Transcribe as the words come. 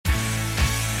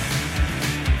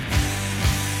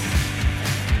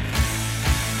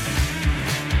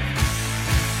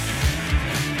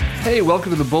Hey,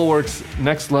 welcome to the Bulwark's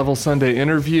Next Level Sunday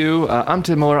interview. I'm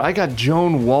Tim Miller. I got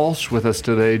Joan Walsh with us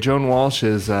today. Joan Walsh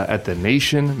is at The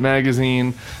Nation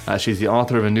magazine. She's the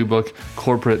author of a new book,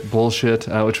 Corporate Bullshit,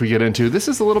 which we get into. This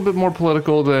is a little bit more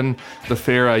political than the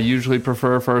fare I usually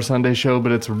prefer for our Sunday show,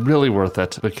 but it's really worth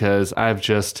it because I've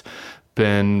just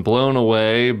been blown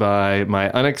away by my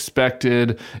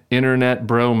unexpected internet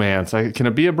bromance. Can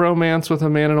it be a bromance with a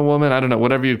man and a woman? I don't know,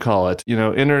 whatever you'd call it. You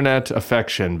know, internet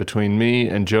affection between me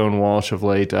and Joan Walsh of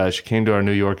late. She came to our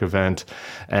New York event,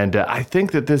 and I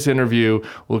think that this interview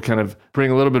will kind of bring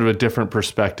a little bit of a different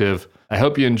perspective. I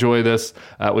hope you enjoy this.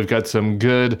 We've got some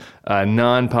good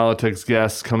non-politics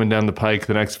guests coming down the pike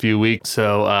the next few weeks.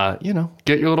 So,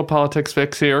 get your little politics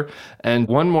fix here. And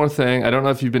one more thing, I don't know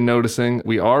if you've been noticing,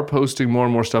 we are posting more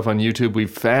and more stuff on YouTube.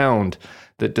 We've found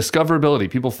that discoverability,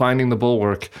 people finding the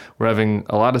Bulwark, we're having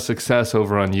a lot of success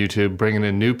over on YouTube, bringing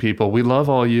in new people. We love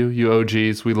all you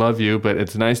OGs. We love you, but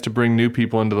it's nice to bring new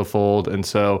people into the fold. And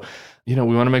so, we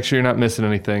want to make sure you're not missing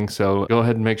anything. So go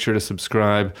ahead and make sure to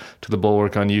subscribe to the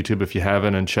Bulwark on YouTube if you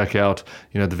haven't, and check out,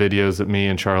 the videos that me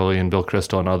and Charlie and Bill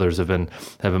Crystal and others have been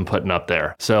putting up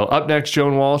there. So up next,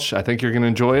 Joan Walsh. I think you're going to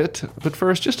enjoy it. But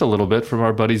first, just a little bit from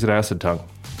our buddies at Acid Tongue.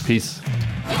 Peace.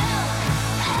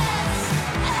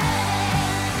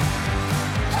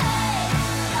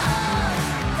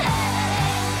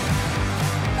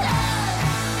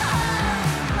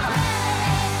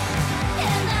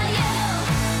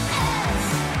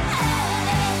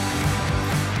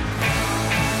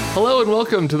 Hello and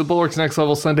welcome to the Bulwark's Next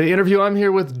Level Sunday interview. I'm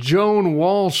here with Joan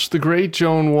Walsh, the great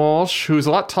Joan Walsh, who's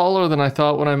a lot taller than I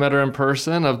thought when I met her in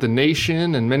person, of The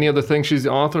Nation and many other things. She's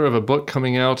the author of a book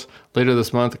coming out later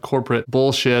this month, Corporate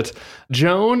Bullshit.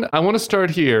 Joan, I want to start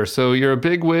here. So you're a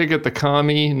big wig at the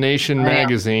Commie Nation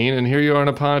magazine, and here you are on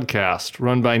a podcast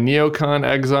run by neocon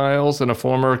exiles and a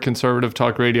former conservative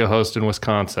talk radio host in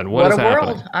Wisconsin. What is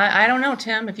happening? World. I don't know,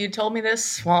 Tim. If you told me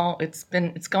this, well, it's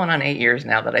going on 8 years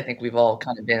now that I think we've all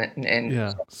kind of been in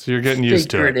so you're getting used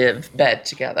to it. Figurative bed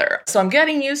together. So I'm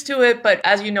getting used to it, but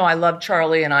as you know, I love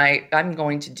Charlie, and I'm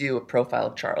going to do a profile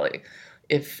of Charlie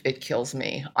if it kills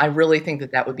me. I really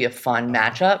think that would be a fun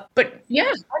matchup. But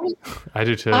yeah, I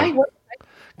do too.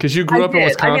 Because you grew up in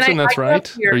Wisconsin, that's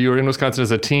right? Or you were in Wisconsin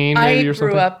as a teen, maybe, or something?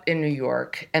 I grew up in New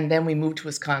York, and then we moved to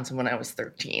Wisconsin when I was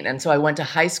 13. And so I went to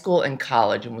high school and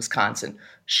college in Wisconsin.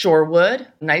 Shorewood,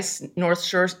 nice North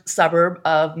Shore suburb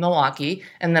of Milwaukee,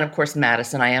 and then, of course,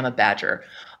 Madison. I am a Badger.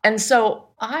 And so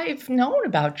I've known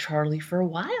about Charlie for a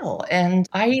while, and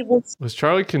Was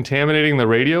Charlie contaminating the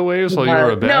radio waves while you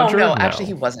were a Badger? No, actually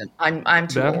he wasn't. I'm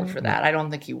too old for that. I don't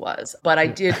think he was. But I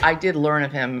did learn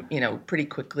of him, pretty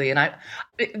quickly. And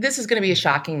this is going to be a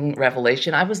shocking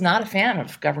revelation. I was not a fan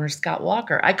of Governor Scott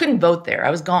Walker. I couldn't vote there.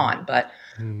 I was gone. But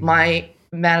my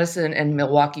Madison and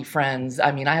Milwaukee friends,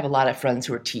 I have a lot of friends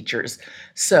who are teachers,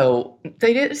 so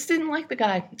they just didn't like the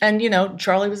guy. And,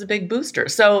 Charlie was a big booster.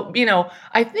 So,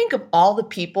 I think of all the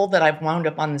people that I've wound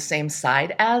up on the same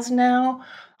side as now,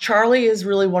 Charlie is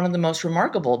really one of the most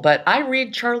remarkable. But I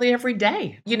read Charlie every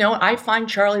day. I find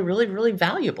Charlie really, really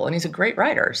valuable, and he's a great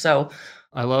writer. So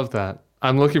I love that.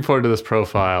 I'm looking forward to this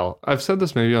profile. I've said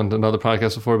this maybe on another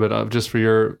podcast before, but just for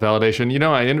your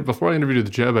validation, before I interviewed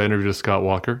with Jeb, I interviewed Scott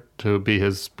Walker to be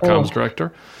his comms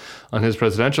director on his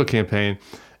presidential campaign.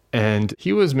 And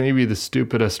he was maybe the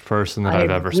stupidest person that I've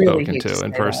ever spoken to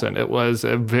in person. It was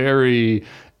a very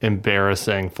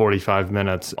embarrassing 45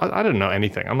 minutes. I didn't know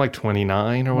anything. I'm like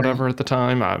 29 or whatever at the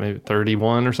time, maybe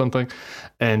 31 or something.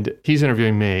 And he's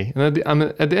interviewing me. And at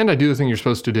the end, I do the thing you're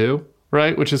supposed to do,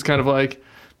 right? Which is kind of like,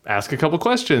 ask a couple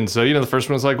questions. So, the first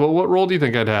one was like, well, what role do you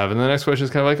think I'd have? And the next question is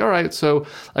kind of like, all right, so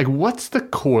like, what's the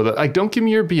core? Don't give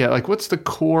me your BS. Like, what's the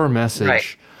core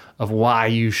message of why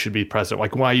you should be president?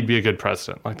 Like, why you'd be a good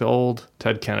president? Like the old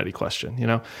Ted Kennedy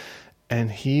question,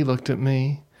 And he looked at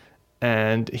me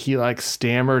and he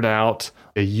stammered out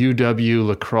a UW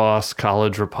lacrosse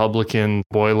college Republican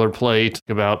boilerplate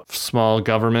about small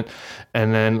government.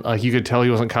 And then you could tell he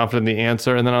wasn't confident in the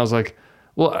answer. And then I was like,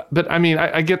 well, but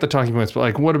I get the talking points,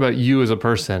 but what about you as a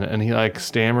person? And he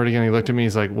stammered again. He looked at me.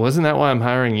 He's like, wasn't that why I'm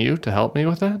hiring you to help me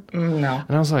with that? No.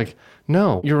 And I was like,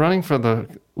 no, you're running for the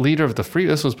leader of the free.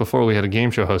 This was before we had a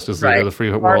game show host as leader of the free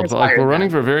world. But we're running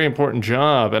for a very important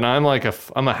job. And I'm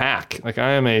I'm a hack.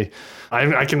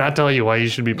 I cannot tell you why you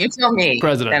should be president. You tell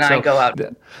me, and I go out.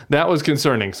 That was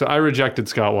concerning. So I rejected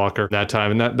Scott Walker that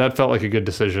time. And that felt like a good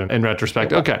decision in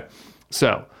retrospect. Okay.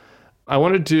 So I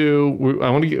want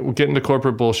to get into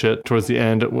corporate bullshit towards the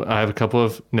end. I have a couple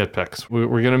of nitpicks. We're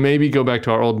going to maybe go back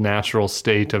to our old natural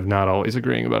state of not always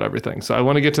agreeing about everything. So I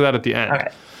want to get to that at the end. Okay.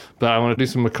 But I want to do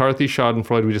some McCarthy,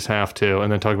 Schadenfreude, we just have to,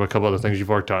 and then talk about a couple other things you've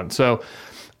worked on. So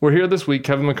We're here this week.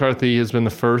 Kevin McCarthy has been the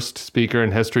first speaker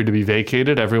in history to be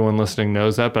vacated. Everyone listening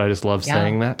knows that, but I just love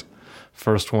saying that.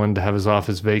 First one to have his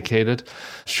office vacated.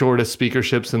 Shortest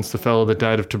speakership since the fellow that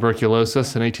died of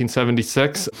tuberculosis in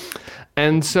 1876.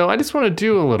 And so I just want to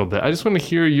do a little bit. I just want to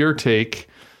hear your take.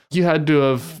 You had to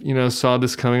have, saw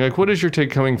this coming. Like, what is your take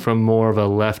coming from more of a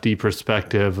lefty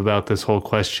perspective about this whole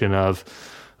question of,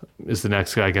 is the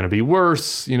next guy going to be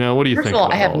worse? What do you think? First of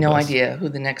all, I have no idea who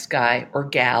the next guy or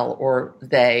gal or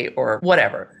they or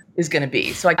whatever is going to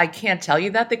be. So I can't tell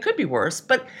you that. They could be worse.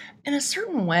 But in a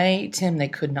certain way, Tim, they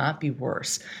could not be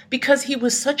worse because he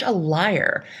was such a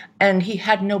liar and he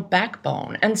had no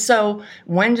backbone. And so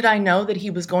when did I know that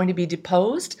he was going to be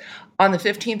deposed? On the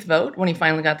 15th vote, when he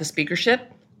finally got the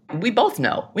speakership? We both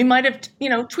know. We might have,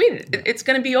 tweeted, it's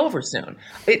going to be over soon.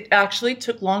 It actually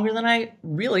took longer than I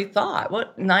really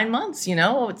thought. 9 months,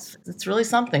 it's really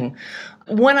something.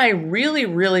 When I really,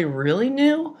 really, really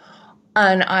knew,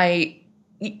 and I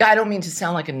don't mean to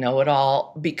sound like a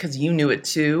know-it-all because you knew it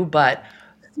too, but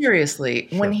seriously,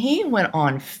 when he went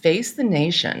on Face the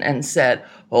Nation and said,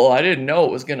 I didn't know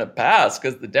it was going to pass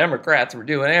because the Democrats were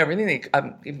doing everything.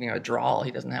 I'm giving you a drawl.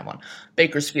 He doesn't have one.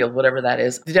 Bakersfield, whatever that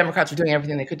is. The Democrats were doing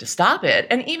everything they could to stop it.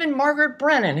 And even Margaret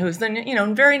Brennan, who's the,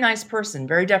 very nice person,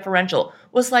 very deferential,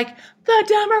 was like, the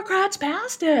Democrats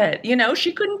passed it.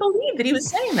 She couldn't believe that he was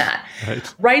saying that.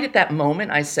 Right at that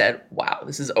moment, I said, wow,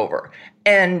 this is over.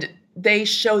 And they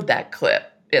showed that clip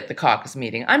at the caucus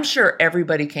meeting. I'm sure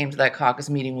everybody came to that caucus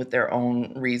meeting with their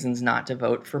own reasons not to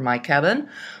vote for my Kevin,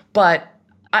 but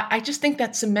I just think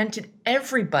that cemented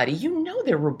everybody.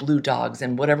 There were blue dogs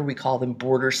and whatever we call them,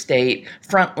 border state,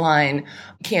 frontline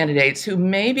candidates who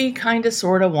maybe kind of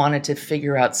sort of wanted to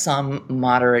figure out some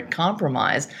moderate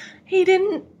compromise. He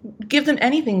didn't give them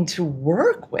anything to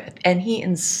work with, and he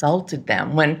insulted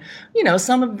them when,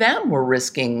 some of them were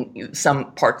risking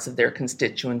some parts of their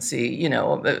constituency.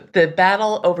 The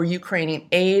battle over Ukrainian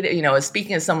aid,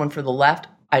 speaking as someone for the left,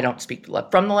 I don't speak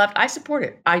from the left. I support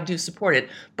it. I do support it.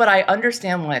 But I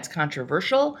understand why it's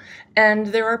controversial. And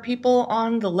there are people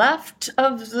on the left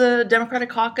of the Democratic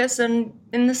caucus and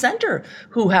in the center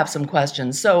who have some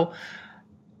questions.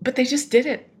 But they just did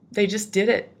it. They just did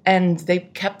it. And they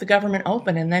kept the government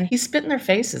open. And then he spit in their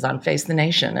faces on Face the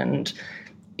Nation. And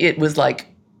it was like,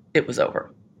 it was over.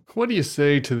 What do you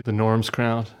say to the norms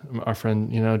crowd? Our friend,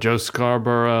 Joe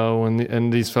Scarborough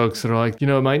and these folks that are like,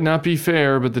 it might not be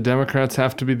fair, but the Democrats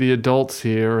have to be the adults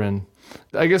here. And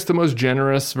I guess the most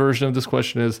generous version of this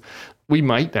question is we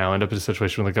might now end up in a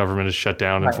situation where the government is shut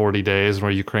down in 40 days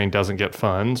where Ukraine doesn't get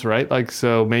funds, right? Like,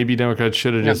 so maybe Democrats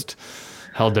should have just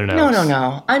held their nose.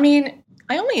 No. I mean,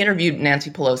 I only interviewed Nancy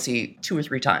Pelosi 2 or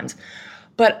 3 times.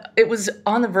 But it was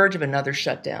on the verge of another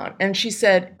shutdown. And she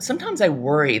said, sometimes I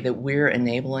worry that we're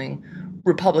enabling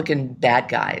Republican bad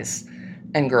guys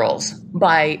and girls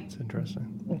by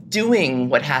doing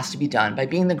what has to be done, by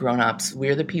being the grown-ups.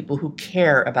 We're the people who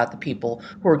care about the people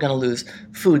who are going to lose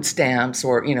food stamps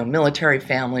or, military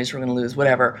families who are going to lose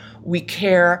whatever. We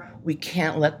care. We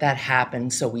can't let that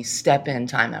happen. So we step in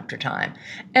time after time.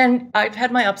 And I've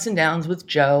had my ups and downs with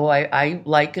Joe. I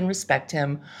like and respect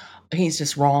him. He's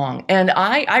just wrong. And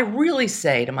I really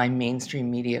say to my mainstream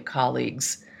media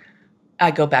colleagues,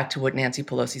 I go back to what Nancy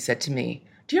Pelosi said to me.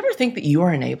 Do you ever think that you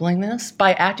are enabling this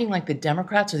by acting like the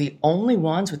Democrats are the only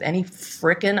ones with any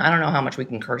frickin', I don't know how much we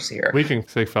can curse here. We can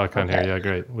say fuck on here. Yeah,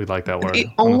 great. We like that word. The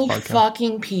only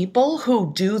fucking people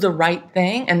who do the right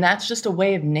thing. And that's just a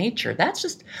way of nature. That's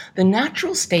just the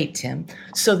natural state, Tim.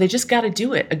 So they just got to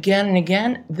do it again and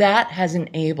again. That has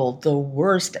enabled the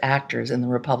worst actors in the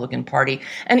Republican Party.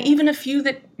 And even a few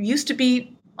that used to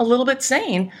be a little bit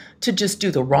sane to just do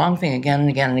the wrong thing again and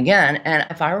again and again. And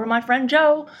if I were my friend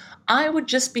Joe, I would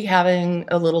just be having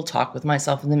a little talk with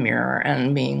myself in the mirror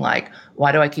and being like,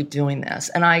 why do I keep doing this?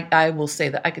 And I will say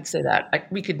that, I could say that.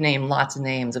 We could name lots of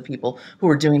names of people who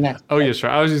are doing that. Oh, yeah, sure.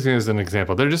 I was just using it as an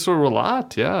example. There just were a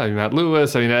lot. Yeah. Matt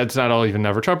Lewis. It's not all even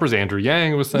Never Trumpers. Andrew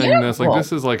Yang was saying this. Like,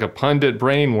 this is like a pundit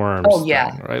brainworm. Oh,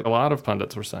 yeah. Thing, right? A lot of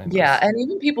pundits were saying this. Yeah. And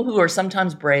even people who are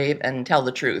sometimes brave and tell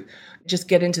the truth just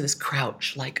get into this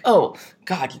crouch like, oh,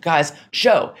 God, you guys,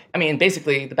 Joe.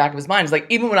 Basically, the back of his mind is like,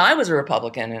 even when I was a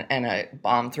Republican and a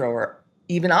bomb thrower,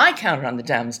 even I counted on the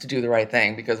Dems to do the right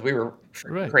thing because we were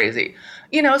crazy.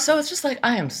 So it's just like,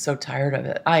 I am so tired of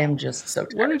it. I am just so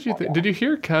tired. What did you think? Did you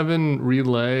hear Kevin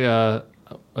relay a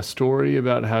story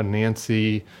about how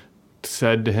Nancy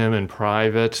said to him in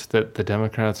private that the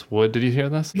Democrats would? Did you hear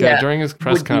this? Yeah. During his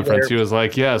press conference, he was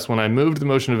like, yes, when I moved the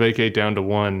motion to vacate down to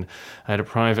 1, I had a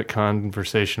private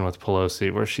conversation with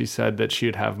Pelosi where she said that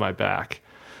she'd have my back.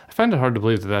 I find it hard to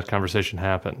believe that conversation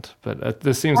happened, but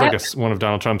this seems like one of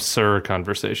Donald Trump's "sir"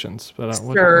 conversations. But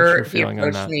what's your feeling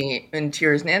on that? He approached me in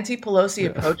tears. Nancy Pelosi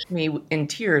approached me in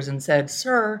tears and said,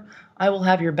 "Sir, I will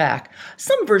have your back."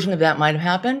 Some version of that might have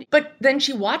happened, but then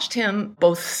she watched him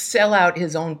both sell out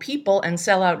his own people and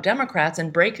sell out Democrats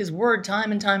and break his word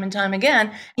time and time and time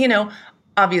again.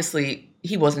 Obviously,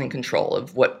 he wasn't in control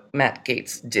of what Matt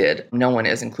Gaetz did. No one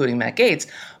is, including Matt Gaetz.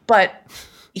 But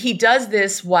he does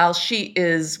this while she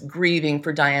is grieving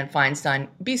for Dianne Feinstein.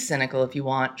 Be cynical if you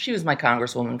want. She was my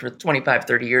congresswoman for 25,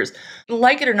 30 years.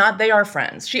 Like it or not, they are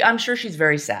friends. I'm sure she's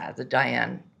very sad that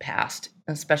Dianne passed,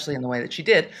 especially in the way that she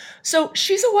did. So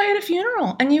she's away at a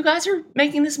funeral, and you guys are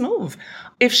making this move.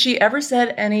 If she ever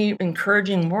said any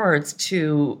encouraging words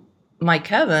to Mike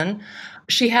Kevin,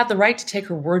 she had the right to take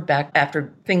her word back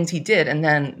after things he did. And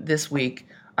then this week,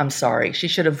 I'm sorry, she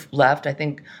should have left.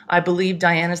 I believe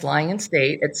Dianne is lying in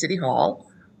state at City Hall.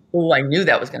 Oh, I knew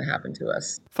that was going to happen to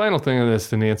us. Final thing on this,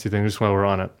 the Nancy thing, just while we're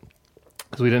on it,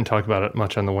 because we didn't talk about it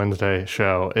much on the Wednesday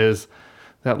show, is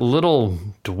that little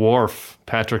dwarf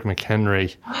Patrick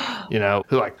McHenry,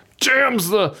 who jams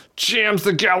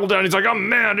the gavel down. He's like, "I'm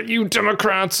mad at you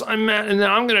Democrats. I'm mad, and then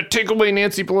I'm going to take away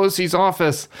Nancy Pelosi's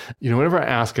office." Whenever I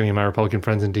ask any of my Republican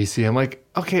friends in D.C., I'm like,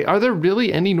 okay, are there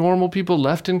really any normal people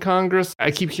left in Congress? I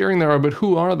keep hearing there are, but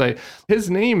who are they? His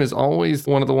name is always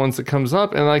one of the ones that comes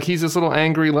up, and he's this little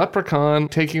angry leprechaun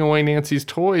taking away Nancy's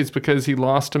toys because he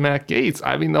lost to Matt Gaetz.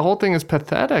 I mean, the whole thing is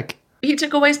pathetic. He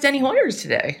took away Steny Hoyer's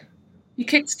today. He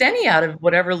kicked Steny out of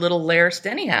whatever little lair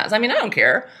Steny has. I mean, I don't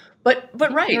care. But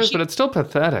right. Yes, but it's still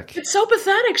pathetic. It's so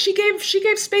pathetic. She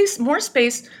gave more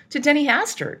space to Denny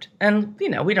Hastert. And,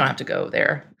 we don't have to go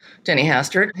there. Denny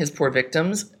Hastert, his poor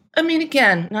victims. I mean,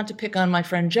 again, not to pick on my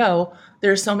friend Joe,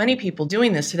 there are so many people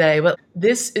doing this today, but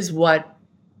this is what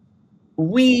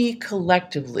we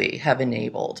collectively have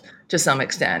enabled to some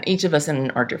extent, each of us in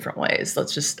our different ways.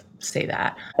 Let's just say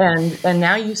that. And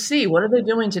now you see, what are they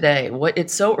doing today?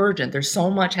 It's so urgent. There's so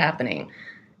much happening.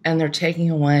 And they're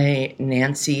taking away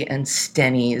Nancy and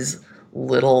Steny's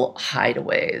little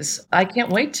hideaways. I can't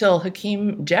wait till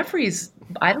Hakeem Jeffries,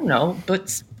 I don't know,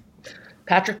 puts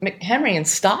Patrick McHenry in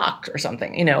stock or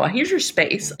something. Here's your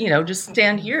space. Just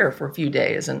stand here for a few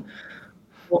days and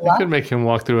they could make him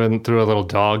walk through a little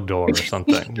dog door or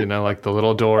something, like the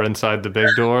little door inside the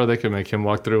big door. They could make him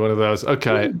walk through one of those.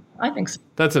 Okay. I think so.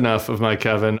 That's enough of Mike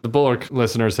Kevin. The Bulwark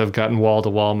listeners have gotten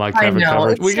wall-to-wall Mike Kevin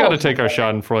coverage. We got to take our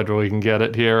schadenfreude where we can get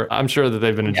it here. I'm sure that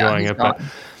they've been enjoying it. But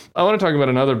I want to talk about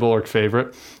another Bulwark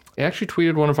favorite. He actually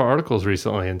tweeted one of our articles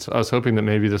recently, and so I was hoping that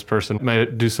maybe this person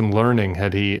might do some learning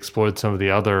had he explored some of the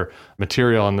other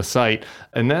material on the site,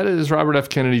 and that is Robert F.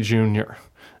 Kennedy Jr.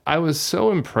 I was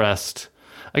so impressed.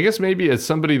 I guess maybe as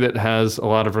somebody that has a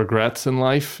lot of regrets in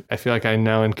life, I feel like I'm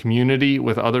now in community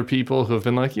with other people who have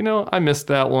been like, I missed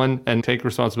that one and take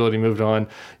responsibility, moved on.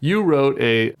 You wrote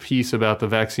a piece about the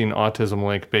vaccine autism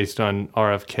link based on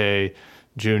RFK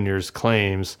Jr.'s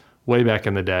claims way back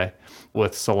in the day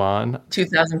with Salon.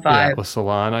 2005. Yeah, with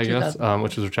Salon, I guess,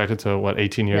 which was retracted to,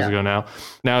 18 years ago now.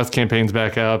 Now his campaign's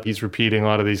back up. He's repeating a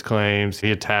lot of these claims.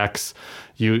 He attacks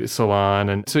you, Salon.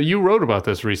 And so you wrote about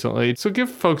this recently. So give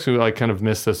folks who kind of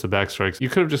missed this a backstory. You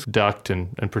could have just ducked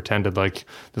and pretended like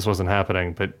this wasn't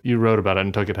happening, but you wrote about it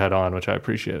and took it head on, which I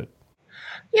appreciated.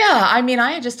 Yeah, I mean,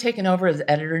 I had just taken over as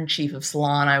editor-in-chief of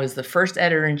Salon. I was the first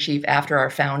editor-in-chief after our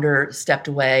founder stepped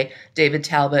away, David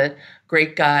Talbot.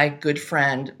 Great guy, good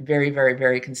friend, very, very,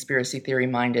 very conspiracy theory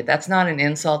minded. That's not an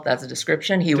insult, that's a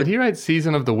description. Did he write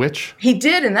Season of the Witch? He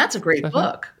did, and that's a great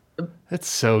book. It's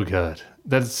so good.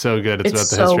 That's so good. It's about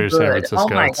the history of San Francisco.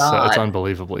 Oh my God. It's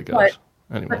unbelievably good.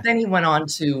 But then he went on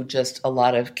to just a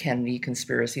lot of Kennedy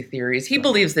conspiracy theories. He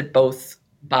believes that both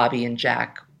Bobby and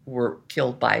Jack were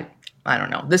killed by, I don't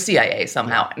know, the CIA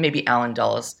somehow, maybe Alan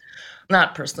Dulles.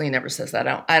 Not personally, he never says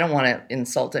that. I don't want to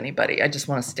insult anybody. I just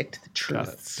want to stick to the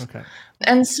truth. Okay.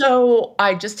 And so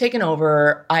I just taken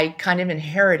over. I kind of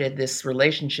inherited this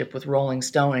relationship with Rolling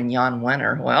Stone and Jan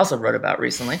Wenner, who I also wrote about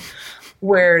recently,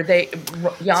 where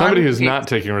somebody who's not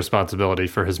taking responsibility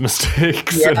for his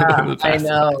mistakes. Yeah, I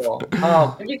know.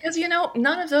 Oh, because,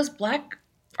 none of those black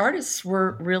artists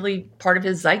were really part of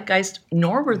his zeitgeist,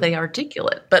 nor were they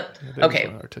articulate. But,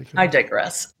 okay, I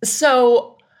digress.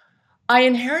 So I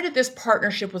inherited this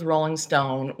partnership with Rolling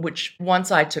Stone, which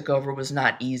once I took over was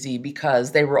not easy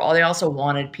because they also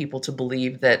wanted people to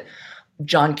believe that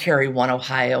John Kerry won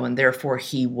Ohio and therefore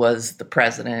he was the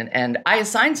president. And I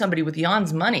assigned somebody with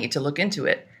Jan's money to look into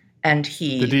it. And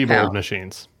the Diebold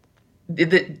machines. The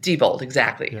Diebold,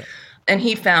 exactly. Yeah. And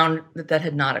he found that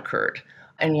had not occurred.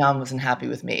 And Jan wasn't happy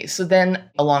with me. So then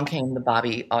along came the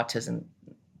Bobby autism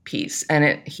piece.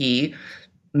 And he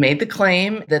made the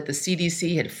claim that the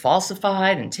CDC had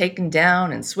falsified and taken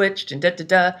down and switched and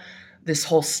this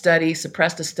whole study,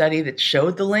 suppressed a study that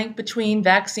showed the link between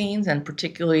vaccines and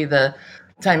particularly the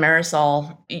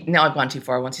thimerosal. Now I've gone too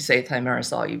far. Once you say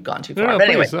thimerosal, you've gone too far. No, but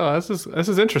anyway, this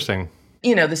is interesting. The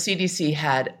CDC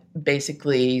had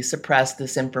basically suppressed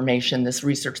this information, this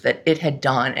research that it had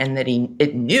done, and that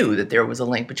it knew that there was a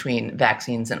link between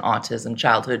vaccines and autism,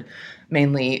 childhood,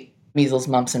 mainly measles,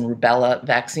 mumps, and rubella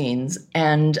vaccines,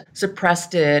 and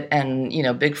suppressed it. And,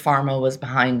 Big Pharma was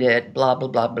behind it, blah, blah,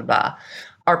 blah, blah, blah.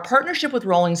 Our partnership with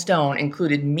Rolling Stone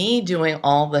included me doing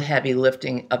all the heavy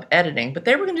lifting of editing, but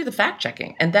they were going to do the fact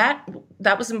checking. And that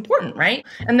was important, right?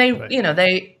 And they,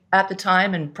 they at the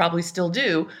time, and probably still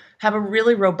do, have a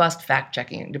really robust fact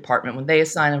checking department. When they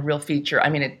assign a real feature,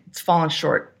 it's fallen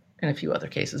short in a few other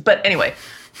cases. But anyway,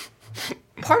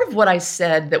 part of what I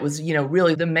said that was,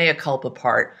 really the mea culpa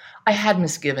part, I had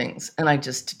misgivings and I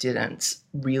just didn't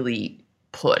really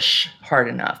push hard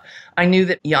enough. I knew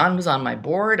that Jan was on my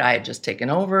board. I had just taken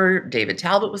over. David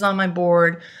Talbot was on my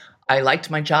board. I liked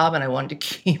my job and I wanted to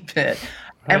keep it. Right.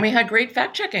 And we had great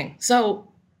fact checking.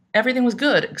 So everything was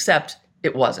good, except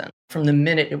it wasn't. From the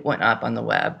minute it went up on the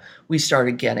web, we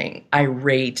started getting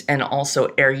irate and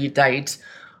also erudite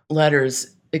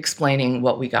letters explaining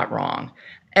what we got wrong.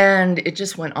 And it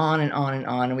just went on and on and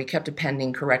on. And we kept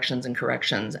appending corrections and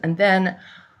corrections. And then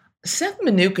Seth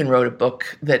Mnookin wrote a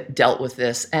book that dealt with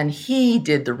this, and he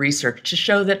did the research to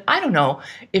show that, I don't know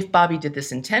if Bobby did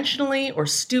this intentionally or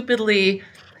stupidly.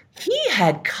 He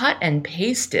had cut and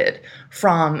pasted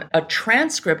from a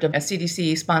transcript of a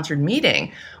CDC-sponsored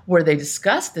meeting where they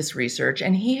discussed this research,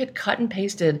 and he had cut and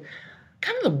pasted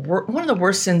kind of one of the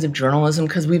worst sins of journalism,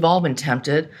 because we've all been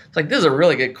tempted. It's like, this is a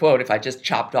really good quote if I just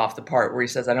chopped off the part where he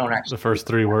says, I don't actually... The first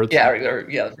three words? Yeah,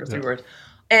 the first three words.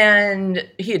 And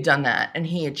he had done that, and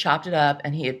he had chopped it up,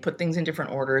 and he had put things in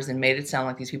different orders and made it sound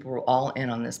like these people were all in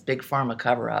on this big pharma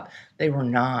cover-up. They were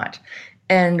not.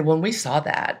 And when we saw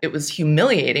that, it was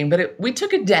humiliating, but we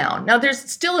took it down. Now, there's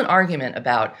still an argument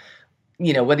about,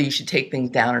 whether you should take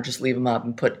things down or just leave them up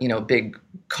and put, big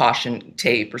caution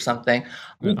tape or something.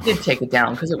 We did take it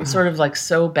down because it was sort of like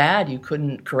so bad you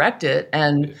couldn't correct it.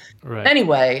 And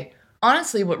Anyway,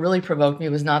 honestly, what really provoked me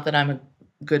was not that I'm a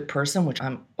good person, which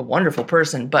I'm a wonderful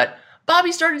person, but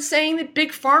Bobby started saying that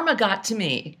Big Pharma got to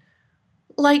me.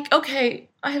 Like, okay,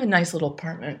 I have a nice little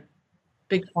apartment.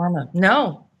 Big Pharma.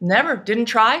 No, never. Didn't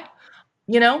try.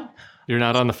 You're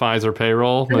not on the Pfizer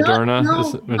payroll. Moderna?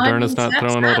 Moderna's not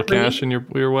throwing a little cash in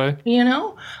your way?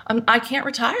 I can't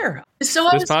retire. So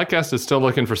this podcast is still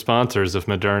looking for sponsors if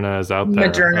Moderna is out there.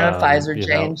 Moderna, Pfizer,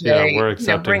 J&J. Yeah, we're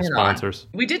accepting sponsors.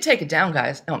 We did take it down,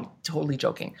 guys. No, I'm totally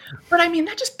joking. But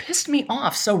that just pissed me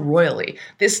off so royally.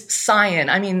 This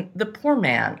Cyan, the poor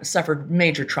man suffered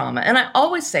major trauma. And I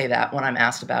always say that when I'm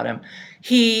asked about him.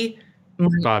 He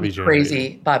might be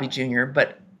crazy, Bobby Jr.,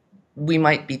 but we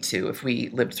might be too if we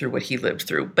lived through what he lived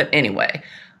through. But anyway,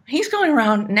 he's going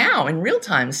around now in real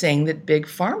time saying that Big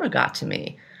Pharma got to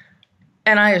me.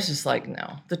 And I was just like,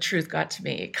 no, the truth got to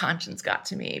me. Conscience got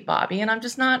to me, Bobby. And I'm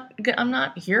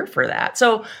not here for that.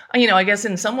 So, I guess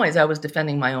in some ways I was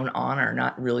defending my own honor,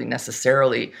 not really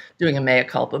necessarily doing a mea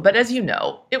culpa. But as you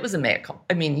know, it was a mea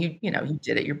culpa. You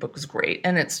did it. Your book was great.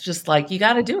 And it's just like, you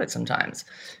got to do it sometimes.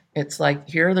 It's like,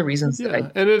 here are the reasons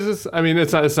that and it is,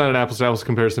 it's not an apples to apples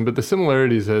comparison, but the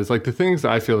similarities is like the things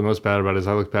that I feel the most bad about is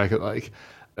I look back at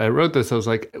I wrote this, I was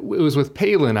like, it was with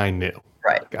Palin I knew.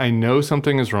 Right. I know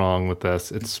something is wrong with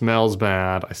this. It smells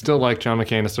bad. I still like John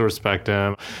McCain. I still respect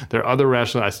him. There are other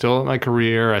rational. I still have my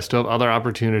career. I still have other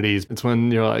opportunities. It's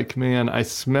when you're like, man, I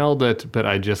smelled it, but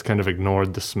I just kind of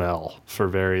ignored the smell for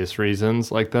various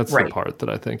reasons. Like that's the part that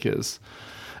I think is...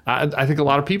 I think a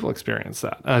lot of people experience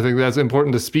that. I think that's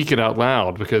important to speak it out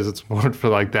loud because it's important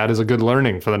for that is a good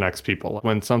learning for the next people.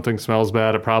 When something smells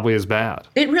bad, it probably is bad.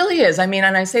 It really is. And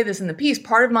I say this in the piece,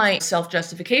 part of my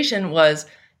self-justification was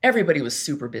everybody was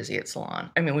super busy at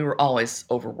Salon. We were always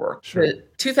overworked. Sure. The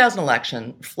 2000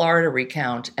 election, Florida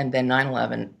recount, and then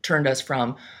 9/11 turned us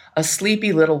from a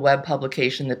sleepy little web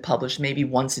publication that published maybe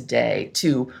once a day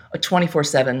to a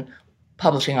 24/7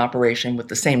 publishing operation with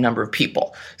the same number of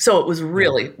people. So it was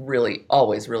really, really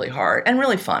always really hard and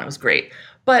really fun. It was great.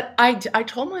 But I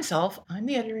told myself, I'm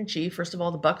the editor-in-chief. First of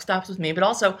all, the buck stops with me. But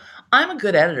also, I'm a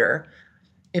good editor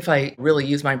if I really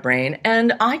use my brain,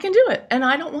 and I can do it. And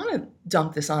I don't want to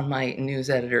dump this on my news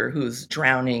editor who's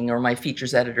drowning, or my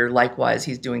features editor. Likewise,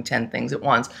 he's doing 10 things at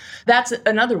once. That's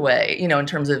another way, in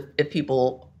terms of if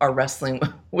people are wrestling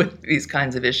with these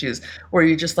kinds of issues where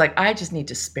you're just like, I just need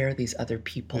to spare these other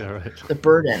people the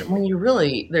burden. When you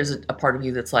really, there's a part of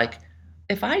you that's like,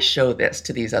 if I show this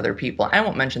to these other people, I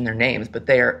won't mention their names, but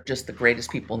they're just the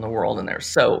greatest people in the world, and they're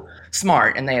so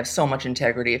smart and they have so much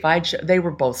integrity. They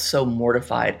were both so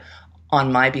mortified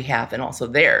on my behalf and also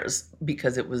theirs,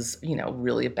 because it was,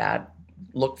 really a bad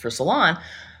look for Salon.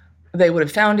 They would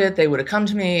have found it. They would have come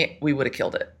to me. We would have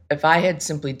killed it. If I had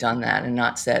simply done that and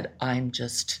not said, I'm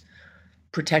just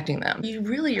protecting them.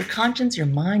 Your conscience, your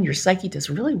mind, your psyche does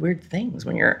really weird things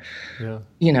when you're,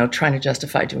 trying to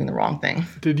justify doing the wrong thing.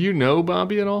 Did you know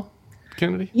Bobby at all,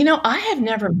 Kennedy? I have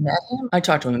never met him. I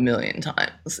talked to him a million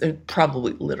times,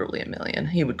 probably literally a million.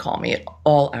 He would call me at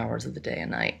all hours of the day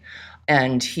and night.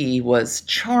 And he was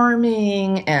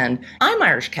charming. And I'm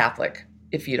Irish Catholic,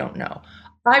 if you don't know.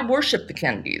 I worshiped the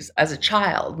Kennedys as a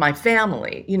child, my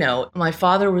family. My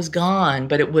father was gone,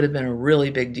 but it would have been a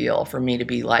really big deal for me to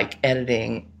be like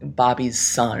editing Bobby's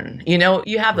son.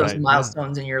 You have those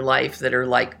milestones in your life that are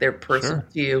like they're personal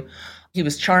to you. He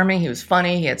was charming. He was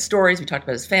funny. He had stories. We talked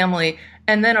about his family.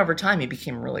 And then over time, he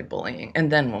became really bullying.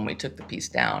 And then when we took the piece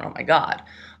down, oh my God,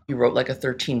 he wrote like a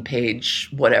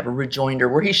 13-page rejoinder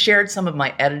where he shared some of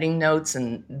my editing notes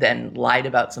and then lied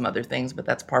about some other things. But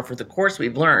that's par for the course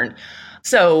we've learned.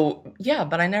 So, yeah,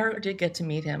 but I never did get to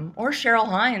meet him or Cheryl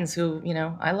Hines, who,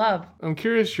 I love. I'm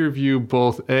curious your view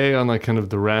both, A, on like kind of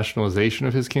the rationalization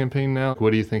of his campaign now.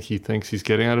 What do you think he thinks he's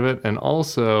getting out of it? And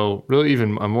also, really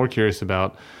even I'm more curious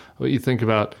about what you think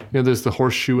about, there's the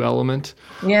horseshoe element.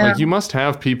 Yeah. Like you must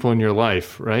have people in your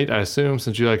life, right? I assume,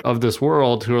 since you're like of this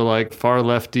world, who are like far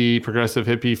lefty, progressive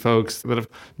hippie folks that have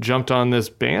jumped on this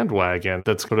bandwagon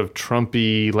that's sort of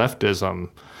Trumpy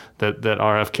leftism that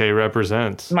RFK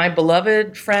represents. My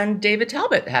beloved friend David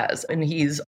Talbot has, and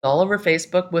he's all over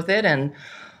Facebook with it. And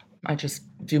I just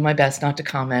do my best not to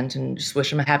comment and just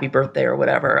wish him a happy birthday or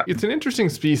whatever. It's an interesting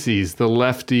species, the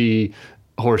lefty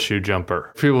horseshoe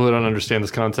jumper. For people who don't understand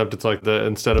this concept, it's like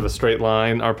instead of a straight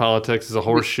line, our politics is a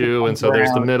horseshoe. And so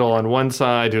there's the middle on one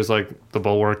side, who's like the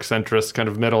bulwark centrist kind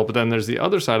of middle. But then there's the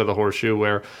other side of the horseshoe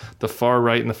where the far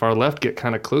right and the far left get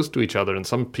kind of close to each other. And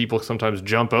some people sometimes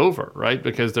jump over, right?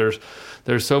 Because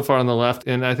they're so far on the left.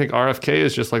 And I think RFK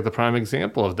is just like the prime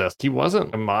example of this. He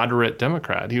wasn't a moderate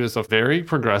Democrat. He was a very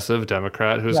progressive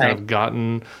Democrat who's kind of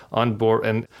gotten on board.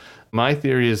 And my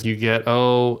theory is you get,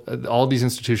 all these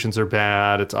institutions are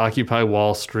bad. It's Occupy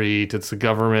Wall Street. It's the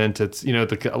government. It's,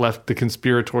 the left, the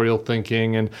conspiratorial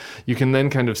thinking. And you can then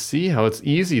kind of see how it's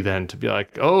easy then to be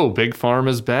like, big pharma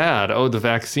is bad. The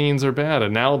vaccines are bad.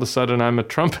 And now all of a sudden I'm a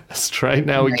Trumpist, right?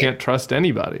 Now we can't trust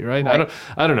anybody, right?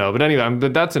 I don't know. But anyway,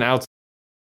 but that's an outside.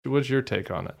 What's your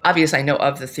take on it? Obviously, I know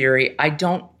of the theory.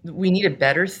 We need a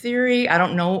better theory. I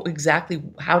don't know exactly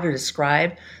how to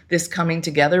describe this coming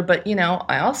together, but,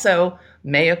 I also,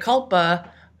 Mea Culpa,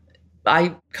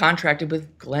 I contracted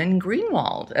with Glenn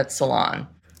Greenwald at Salon.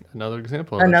 Another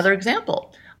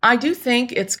example. I do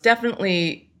think it's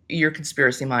definitely you're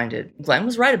conspiracy-minded. Glenn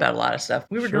was right about a lot of stuff.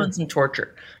 We were doing some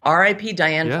torture. R.I.P.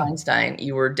 Dianne Feinstein.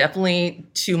 You were definitely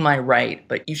to my right,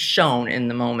 but you shone in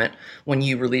the moment when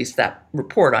you released that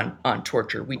report on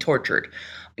torture. We tortured.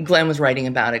 Glenn was writing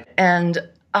about it. And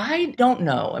I don't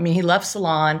know. I mean, he left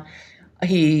Salon.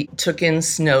 He took in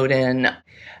Snowden.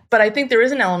 But I think there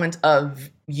is an element of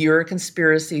you're a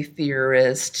conspiracy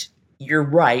theorist. You're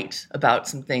right about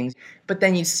some things, but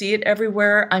then you see it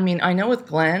everywhere. I mean, I know with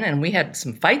Glenn, and we had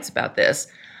some fights about this,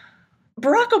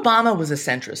 Barack Obama was a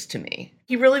centrist to me.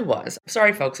 He really was.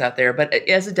 Sorry, folks out there, but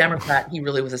as a Democrat, he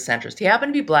really was a centrist. He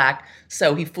happened to be black,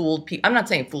 so he fooled people. I'm not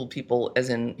saying fooled people as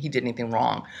in he did anything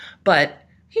wrong, but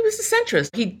he was a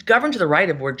centrist. He governed to the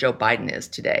right of where Joe Biden is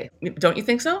today. Don't you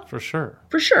think so? For sure.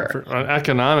 On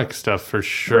economic stuff, for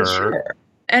sure.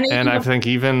 And I think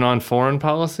even on foreign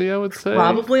policy, I would say.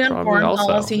 Probably on foreign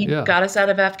policy. He got us out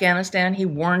of Afghanistan. He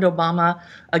warned Obama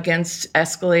against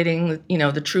escalating,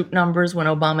 the troop numbers when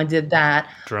Obama did that.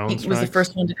 He was the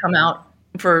first one to come out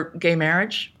for gay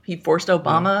marriage. He forced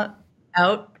Obama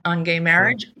out on gay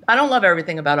marriage. Sure. I don't love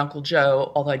everything about Uncle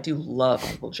Joe, although I do love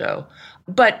Uncle Joe.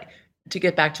 But to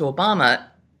get back to Obama,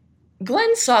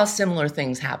 Glenn saw similar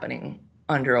things happening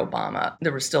under Obama.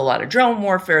 There was still a lot of drone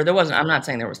warfare. I'm not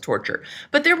saying there was torture,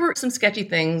 but there were some sketchy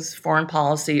things, foreign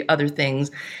policy, other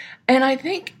things. And I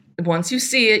think once you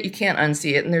see it, you can't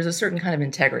unsee it. And there's a certain kind of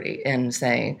integrity in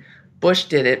saying Bush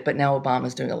did it, but now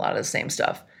Obama's doing a lot of the same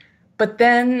stuff. But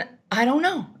then, I don't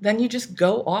know, then you just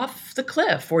go off the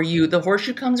cliff, or the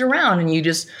horseshoe comes around and you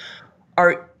just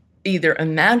are either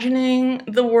imagining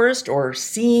the worst or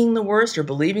seeing the worst or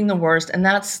believing the worst. And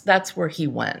that's where he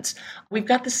went. We've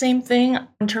got the same thing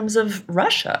in terms of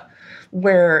Russia,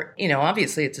 where,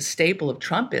 obviously it's a staple of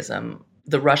Trumpism.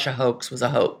 The Russia hoax was a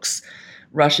hoax.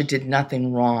 Russia did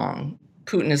nothing wrong.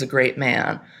 Putin is a great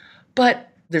man. But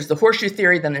There's the horseshoe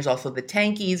theory, then there's also the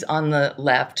tankies on the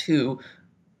left who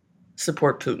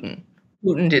support Putin.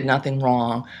 Putin did nothing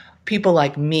wrong. People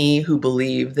like me who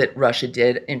believe that Russia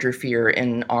did interfere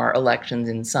in our elections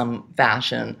in some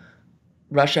fashion,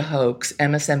 Russia hoax,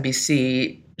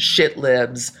 MSNBC, shit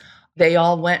libs, they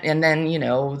all went, and then,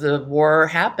 the war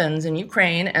happens in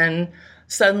Ukraine, and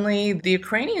suddenly the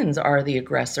Ukrainians are the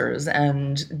aggressors,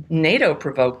 and NATO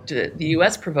provoked it, the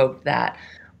US provoked that.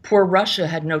 Poor Russia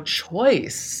had no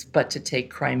choice but to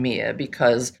take Crimea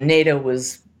because NATO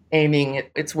was aiming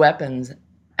its weapons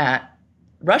at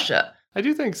Russia. I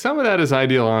do think some of that is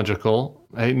ideological.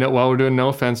 While we're doing no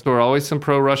offense, there are always some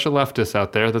pro-Russia leftists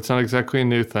out there. That's not exactly a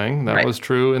new thing. That was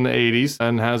true in the 80s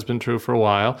and has been true for a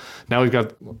while. Now we've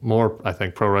got more, I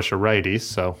think, pro-Russia righties.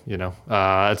 So,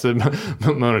 it's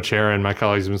Mona Charen, my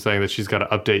colleague's been saying that she's got to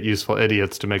update Useful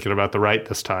Idiots to make it about the right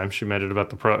this time. She made it about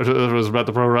the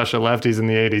pro-Russia lefties in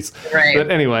the 80s. Right. But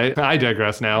anyway, I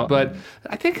digress now. But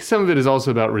I think some of it is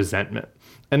also about resentment.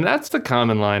 And that's the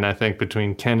common line, I think,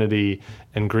 between Kennedy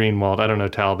and Greenwald. I don't know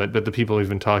Talbot, but the people we've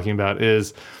been talking about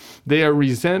is they are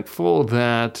resentful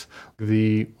that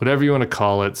the, whatever you want to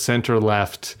call it,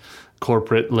 center-left,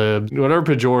 corporate lib, whatever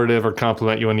pejorative or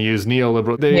compliment you want to use,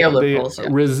 neoliberal, they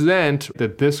resent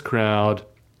that this crowd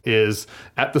is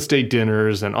at the state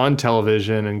dinners and on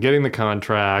television and getting the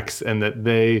contracts, and that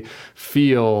they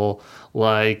feel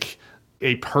like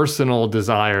a personal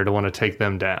desire to want to take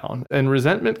them down. And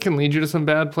resentment can lead you to some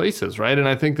bad places, right? And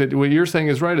I think that what you're saying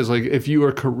is right, is like, if you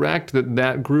are correct that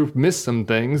that group missed some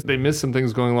things, they missed some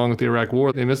things going along with the Iraq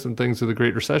War, they missed some things with the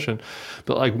Great Recession.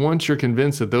 But like, once you're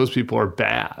convinced that those people are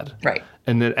bad, right,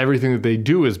 and that everything that they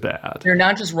do is bad. They're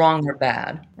not just wrong, they're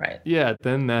bad, right? Yeah,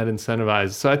 then that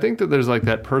incentivizes. So I think that there's like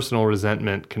that personal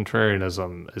resentment,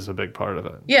 contrarianism is a big part of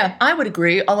it. Yeah, I would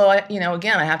agree. Although,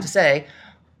 again, I have to say,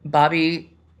 Bobby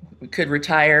could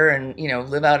retire and,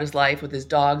 live out his life with his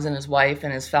dogs and his wife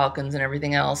and his falcons and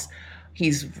everything else.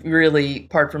 He's really,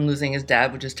 apart from losing his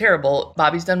dad, which is terrible,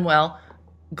 Bobby's done well.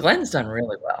 Glenn's done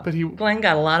really well. But Glenn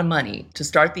got a lot of money to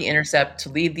start The Intercept, to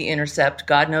lead The Intercept.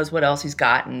 God knows what else he's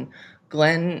gotten.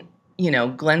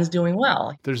 Glenn's doing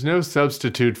well. There's no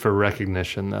substitute for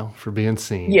recognition, though, for being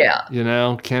seen.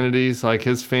 Yeah. Kennedy's, like,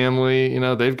 his family,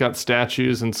 they've got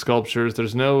statues and sculptures.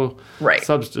 There's no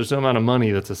there's no amount of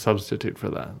money that's a substitute for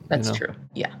that. That's true.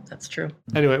 Yeah, that's true.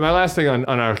 Anyway, my last thing on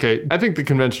RFK, I think the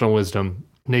conventional wisdom,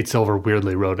 Nate Silver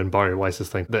weirdly wrote in Barry Weiss's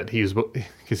thing that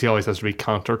because he always has to be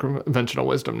counter-conventional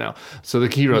wisdom now. So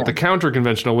he wrote, the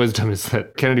counter-conventional wisdom is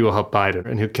that Kennedy will help Biden,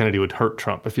 and Kennedy would hurt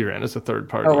Trump if he ran as a third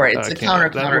party. Oh, right. It's a counter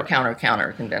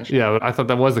conventional. Yeah, but I thought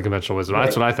that was the conventional wisdom. Right.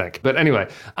 That's what I think. But anyway,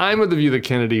 I'm of the view that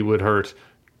Kennedy would hurt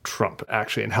Trump,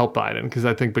 actually, and help Biden, because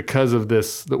I think because of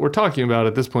this, that we're talking about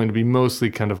at this point, to be mostly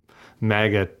kind of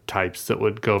MAGA types that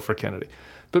would go for Kennedy.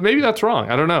 But maybe that's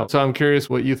wrong. I don't know. So I'm curious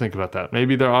what you think about that.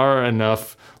 Maybe there are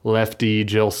enough lefty,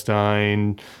 Jill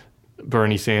Stein,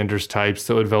 Bernie Sanders types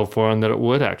that would vote for him that it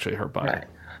would actually hurt Biden. Right.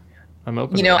 I'm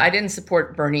open. I didn't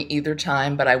support Bernie either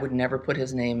time, but I would never put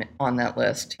his name on that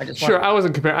list. I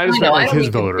wasn't comparing. I just meant like his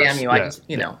voters. Damn you.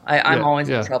 Yeah. I'm always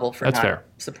in trouble for not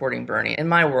supporting Bernie in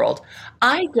my world.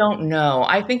 I don't know.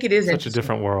 I think it is such a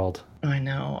different world. I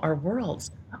know, our worlds.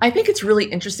 I think it's really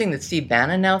interesting that Steve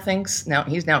Bannon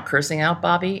he's now cursing out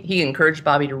Bobby. He encouraged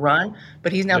Bobby to run,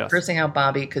 but he's now cursing out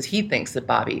Bobby because he thinks that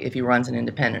Bobby, if he runs an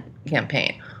independent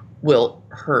campaign, will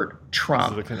hurt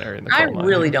Trump. I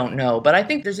really don't know, but I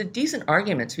think there's a decent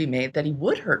argument to be made that he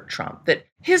would hurt Trump, that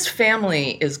his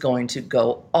family is going to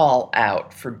go all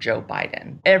out for Joe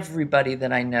Biden. Everybody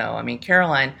that I know,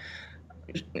 Caroline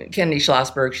Kennedy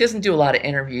Schlossberg, she doesn't do a lot of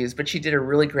interviews, but she did a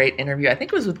really great interview. I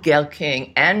think it was with Gayle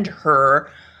King and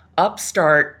her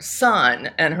upstart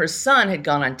son, and her son had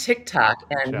gone on TikTok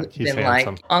and been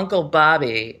handsome. Like, Uncle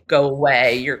Bobby, go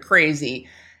away, you're crazy.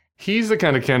 He's the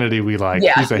kind of Kennedy we like.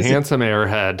 Yeah, he's a handsome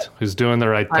airhead who's doing the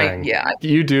right thing.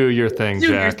 You do your thing, Jack.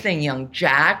 Do your thing, young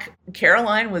Jack.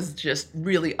 Caroline was just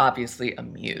really obviously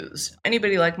amused.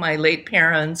 Anybody like my late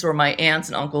parents or my aunts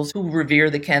and uncles who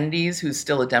revere the Kennedys, who's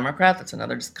still a Democrat, that's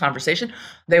another conversation,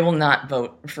 they will not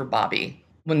vote for Bobby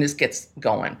when this gets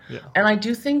going. Yeah. And I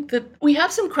do think that we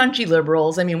have some crunchy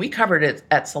liberals. We covered it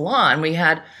at Salon. We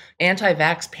had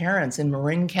anti-vax parents in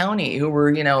Marin County who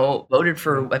were, voted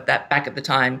for back at the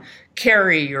time,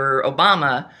 Kerry or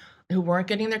Obama, who weren't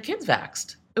getting their kids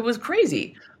vaxxed. It was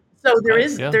crazy. So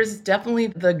there's definitely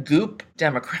the goop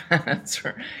Democrats.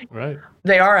 Right.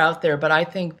 They are out there, but I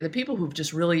think the people who've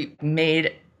just really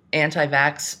made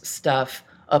anti-vax stuff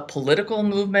a political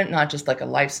movement, not just like a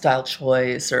lifestyle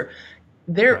choice, or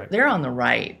they're on the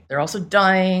right. They're also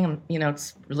dying.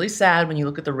 It's really sad when you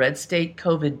look at the red state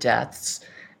COVID deaths.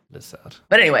 It's sad.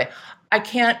 But anyway, I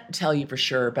can't tell you for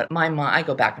sure, but my mom, I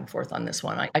go back and forth on this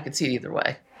one. I could see it either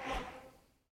way.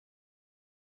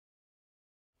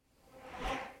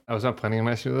 I was not planning on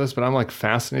asking you this, but I'm like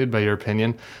fascinated by your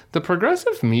opinion. The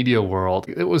progressive media world,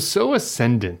 it was so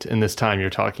ascendant in this time you're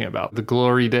talking about. The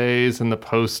glory days and the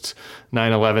post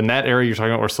 9/11, that era you're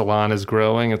talking about where Salon is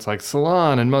growing. It's like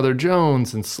Salon and Mother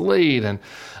Jones and Slate and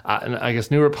I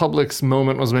guess New Republic's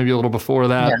moment was maybe a little before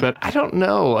that, but I don't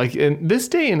know. Like in this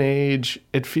day and age,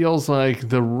 it feels like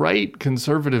the right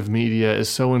conservative media is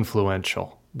so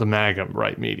influential. The MAGA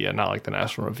right media, not like the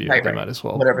National Review. Right, they might as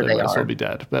well, whatever they might as well be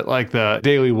dead. But like the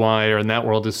Daily Wire and that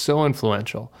world is so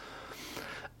influential.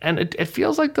 And it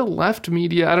feels like the left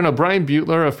media, I don't know, Brian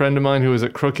Butler, a friend of mine who was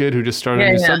at Crooked, who just started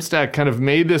a new Substack, kind of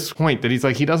made this point that he's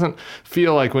like, he doesn't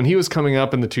feel like when he was coming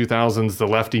up in the 2000s, the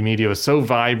lefty media was so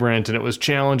vibrant and it was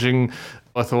challenging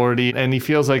authority, and he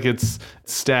feels like it's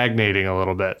stagnating a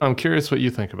little bit. I'm curious what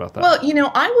you think about that. Well,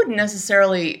 I wouldn't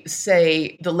necessarily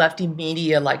say the lefty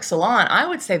media like Salon. I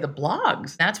would say the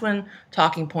blogs. That's when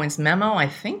Talking Points Memo, I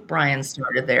think Brian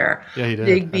started there. Yeah, he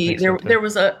did. Bigby. There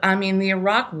was the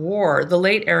Iraq War, the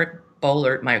late Eric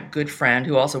Boehlert, my good friend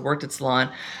who also worked at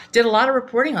Salon, did a lot of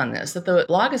reporting on this, that the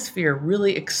blogosphere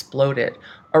really exploded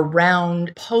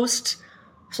around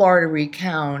post-Florida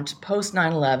recount, post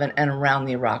 9/11, and around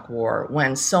the Iraq War,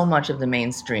 when so much of the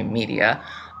mainstream media,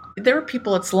 there were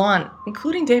people at Salon,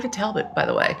 including David Talbot, by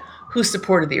the way, who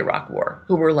supported the Iraq War,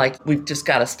 who were like, we've just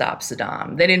got to stop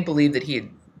Saddam. They didn't believe that he had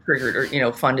triggered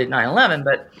or, funded 9/11,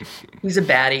 but he's a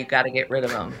baddie, you got to get rid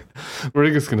of him.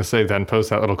 We're just going to say then, post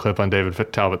that little clip on David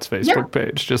Talbot's Facebook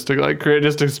page, just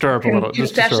to stir up a little.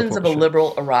 Confessions of a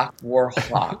liberal Iraq war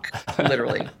hawk,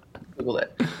 literally. Google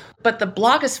it. But the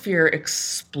blogosphere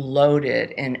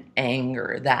exploded in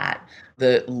anger that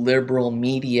the liberal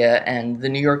media and the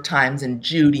New York Times and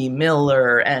Judy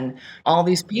Miller and all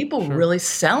these people really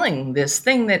selling this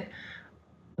thing that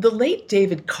the late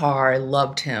David Carr, I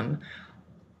loved him.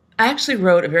 I actually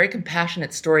wrote a very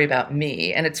compassionate story about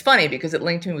me. And it's funny because it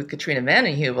linked me with Katrina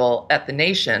Vanden Heuvel at The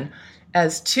Nation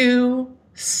as two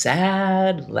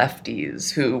sad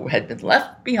lefties who had been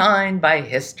left behind by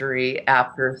history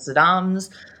after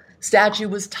Saddam's statue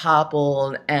was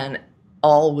toppled and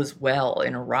all was well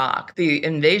in Iraq. The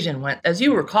invasion went, as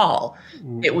you recall,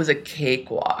 it was a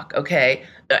cakewalk, okay?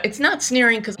 It's not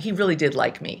sneering because he really did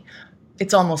like me.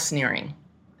 It's almost sneering.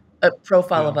 A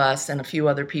profile of us and a few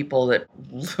other people that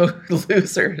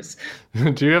losers.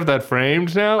 Do you have that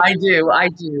framed now? I do.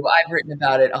 I've written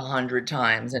about it 100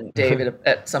 times, and David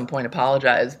at some point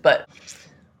apologized. But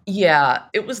yeah,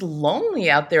 it was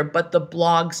lonely out there, but the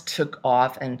blogs took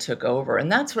off and took over.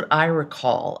 And that's what I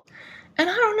recall. And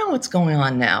I don't know what's going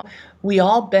on now. We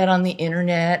all bet on the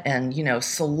internet, and,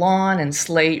 Salon and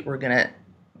Slate were going to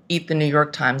eat the New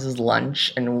York Times'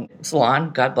 lunch, and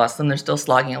Salon, God bless them, they're still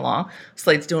slogging along.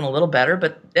 Slate's doing a little better,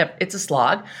 but it's a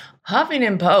slog.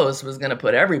 Huffington Post was going to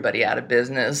put everybody out of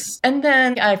business. And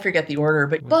then, I forget the order,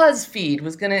 but BuzzFeed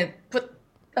was going to put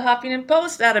the Huffington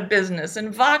Post out of business,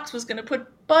 and Vox was going to put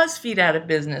BuzzFeed out of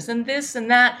business, and this and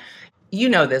that. You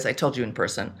know this, I told you in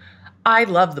person. I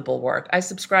love the Bulwark. I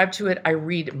subscribe to it. I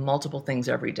read multiple things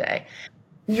every day.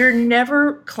 You're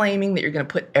never claiming that you're going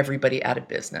to put everybody out of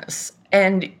business.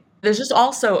 And there's just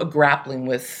also a grappling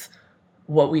with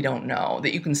what we don't know,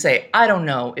 that you can say, I don't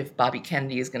know if Bobby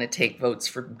Kennedy is going to take votes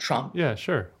for Trump. Yeah,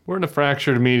 sure. We're in a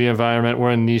fractured media environment.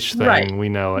 We're a niche thing. Right. We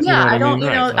know it. Yeah, you know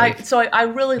what I mean? I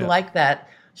really like that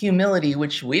humility,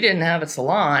 which we didn't have at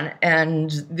Salon, and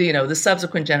the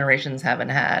subsequent generations haven't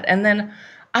had. And then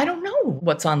I don't know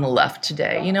what's on the left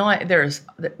today. There's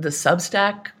the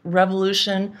Substack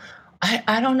revolution.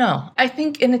 I don't know. I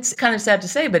think, and it's kind of sad to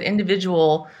say, but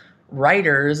individual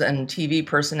writers and TV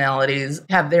personalities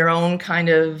have their own kind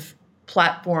of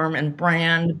platform and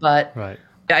brand, but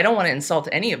I don't want to insult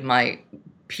any of my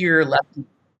peer lefty.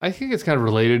 I think it's kind of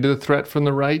related to the threat from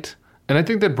the right. And I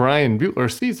think that Brian Butler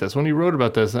sees this. When he wrote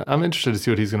about this, I'm interested to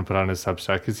see what he's going to put on his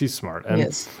Substack because he's smart. And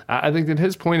yes. I think that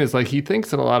his point is he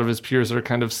thinks that a lot of his peers are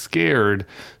kind of scared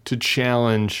to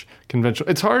challenge conventional.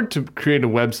 It's hard to create a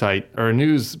website or a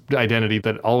news identity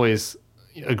that always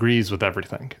agrees with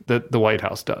everything that the White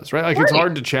House does, right? It's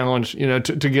hard to challenge,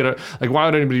 to get why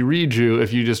would anybody read you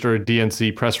if you just are a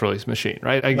DNC press release machine,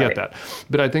 right? I get that.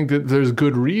 But I think that there's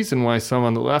good reason why some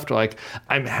on the left are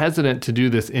I'm hesitant to do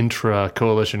this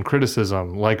intra-coalition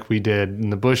criticism like we did in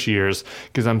the Bush years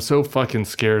because I'm so fucking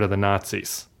scared of the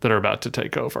Nazis that are about to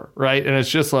take over, right? And it's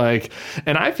just and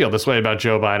I feel this way about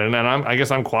Joe Biden, and I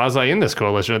guess I'm quasi in this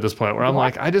coalition at this point where I'm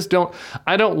I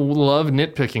don't love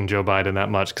nitpicking Joe Biden that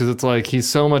much because it's he's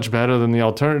so much better than the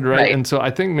alternative, right? And so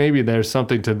I think maybe there's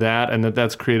something to that, and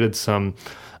that's created some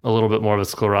a little bit more of a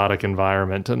sclerotic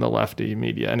environment in the lefty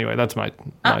media. Anyway, that's my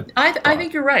I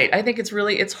think you're right. I think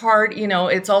it's hard.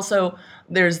 It's also,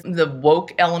 there's the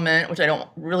woke element, which I don't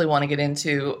really want to get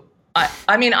into.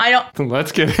 I mean, I don't.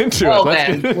 Let's get into it.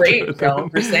 Then, great, Joan,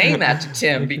 for saying that to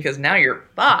Tim, because now you're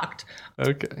fucked.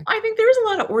 Okay. I think there's a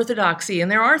lot of orthodoxy, and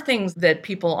there are things that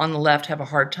people on the left have a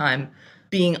hard time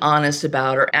being honest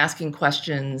about or asking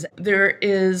questions. There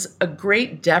is a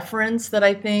great deference that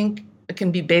I think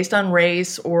can be based on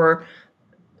race or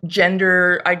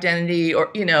gender identity, or,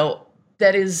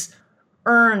 that is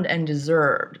earned and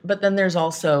deserved. But then there's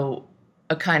also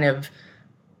a kind of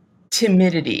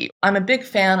timidity. I'm a big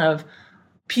fan of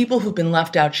people who've been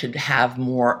left out should have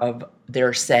more of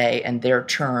their say and their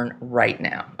turn right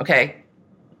now. Okay?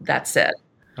 That said.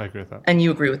 I agree with that. And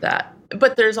you agree with that.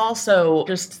 But there's also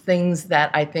just things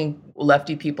that I think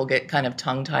lefty people get kind of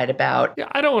tongue-tied about. Yeah,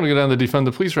 I don't want to go down the defund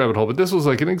the police rabbit hole, but this was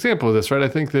like an example of this, right? I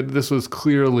think that this was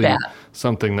clearly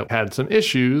something that had some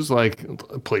issues, like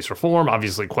police reform,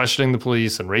 obviously questioning the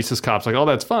police and racist cops, like all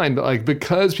that's fine. But like,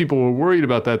 because people were worried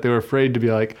about that, they were afraid to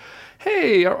be like,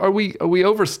 hey, are we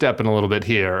overstepping a little bit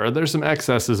here? Or there's some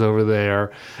excesses over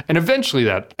there? And eventually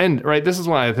right? This is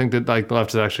why I think that like the left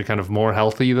is actually kind of more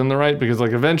healthy than the right, because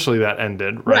like eventually that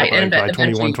ended, right? And by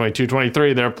 21, 22,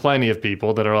 23, there are plenty of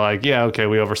people that are like, yeah, okay,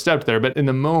 we overstepped there. But in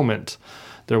the moment,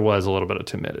 there was a little bit of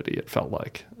timidity, it felt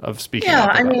like, of speaking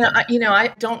up about that. I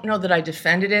don't know that I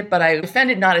defended it, but I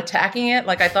defended not attacking it.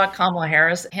 Like, I thought Kamala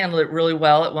Harris handled it really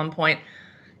well at one point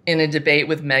in a debate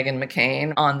with Meghan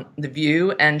McCain on The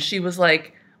View, and she was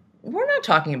like, we're not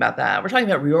talking about that. We're talking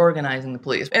about reorganizing the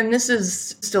police. And this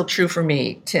is still true for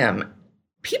me, Tim.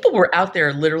 People were out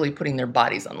there literally putting their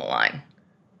bodies on the line.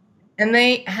 And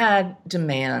they had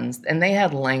demands, and they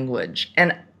had language.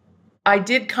 And I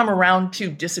did come around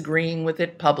to disagreeing with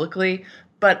it publicly,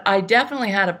 but I definitely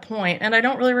had a point, and I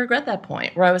don't really regret that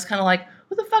point, where I was kind of like,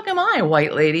 who the fuck am I, a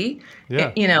white lady,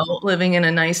 living in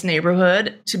a nice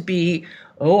neighborhood, to be,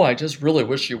 I just really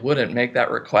wish you wouldn't make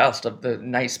that request of the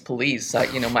nice police.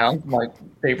 My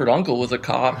favorite uncle was a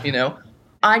cop,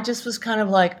 I just was kind of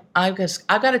like, I've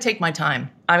got to take my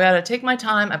time. I've got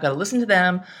to listen to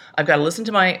them. I've got to listen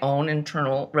to my own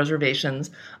internal reservations.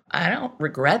 I don't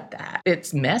regret that.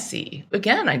 It's messy.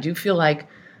 Again, I do feel like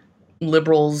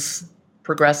liberals,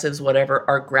 progressives, whatever,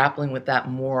 are grappling with that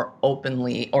more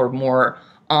openly or more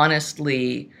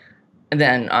honestly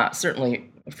than certainly,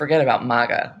 forget about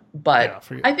MAGA. But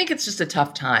I think it's just a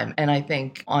tough time. And I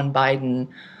think on Biden,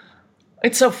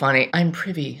 it's so funny. I'm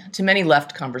privy to many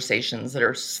left conversations that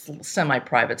are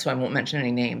semi-private, so I won't mention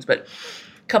any names. But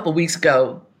a couple weeks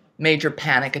ago, major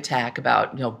panic attack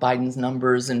about, Biden's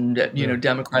numbers and,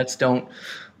 Democrats don't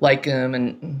like him,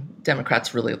 and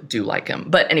Democrats really do like him.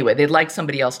 But anyway, they'd like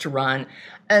somebody else to run.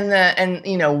 And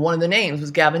one of the names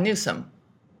was Gavin Newsom.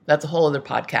 That's a whole other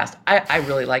podcast. I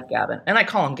really like Gavin. And I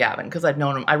call him Gavin because I've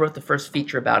known him. I wrote the first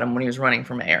feature about him when he was running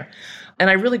for mayor.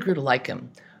 And I really grew to like him.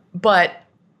 But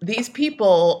these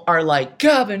people are like,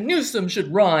 Gavin Newsom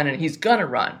should run, and he's going to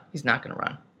run. He's not going to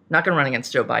run. Not going to run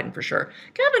against Joe Biden for sure.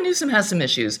 Gavin Newsom has some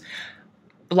issues.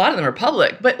 A lot of them are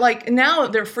public. But now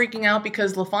they're freaking out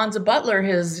because LaFonza Butler,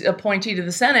 his appointee to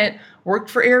the Senate, worked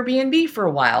for Airbnb for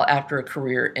a while after a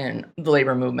career in the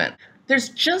labor movement. There's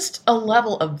just a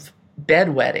level of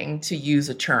bedwetting, to use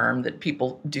a term that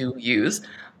people do use,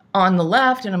 on the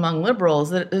left and among liberals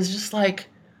that is just like,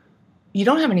 you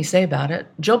don't have any say about it.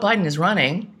 Joe Biden is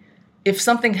running. If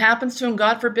something happens to him,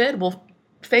 God forbid, we'll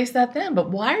face that then. But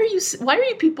why are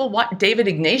you people, David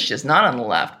Ignatius, not on the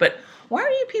left, but why are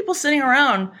you people sitting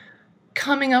around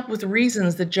coming up with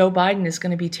reasons that Joe Biden is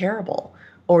going to be terrible,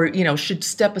 or, should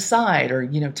step aside, or,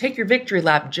 take your victory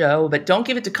lap, Joe, but don't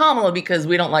give it to Kamala because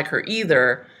we don't like her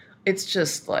either. It's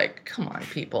just like, come on,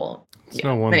 people. It's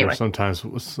no wonder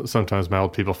sometimes my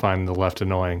old people find the left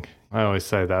annoying. I always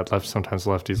say that. Sometimes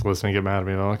lefties listening get mad at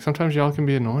me. They're like, sometimes y'all can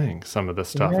be annoying, some of this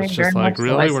stuff. It's just like,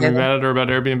 really? When we mad at her about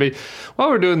Airbnb? While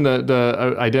we're doing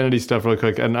the identity stuff really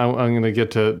quick, and I'm going to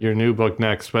get to your new book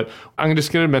next, but I'm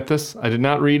just going to admit this. I did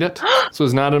not read it. So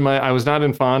I was not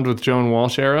in fond with Joan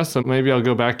Walsh era, so maybe I'll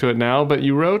go back to it now. But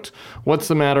you wrote, What's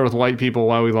the Matter with White People?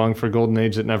 Why We Long for a Golden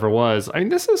Age That Never Was. I mean,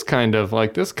 this is kind of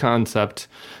like, this concept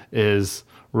is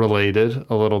related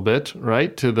a little bit,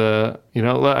 right, to the,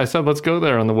 I said, let's go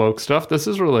there on the woke stuff. This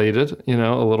is related,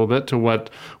 a little bit to what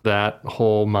that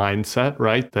whole mindset,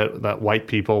 right, that white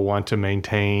people want to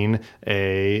maintain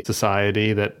a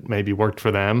society that maybe worked for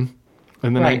them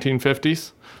in the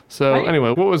 1950s. So anyway,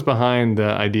 what was behind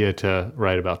the idea to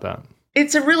write about that?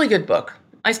 It's a really good book.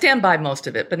 I stand by most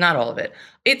of it, but not all of it.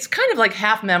 It's kind of like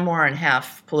half memoir and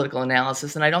half political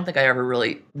analysis, and I don't think I ever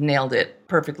really nailed it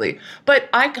perfectly. But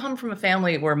I come from a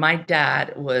family where my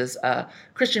dad was a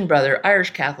Christian brother,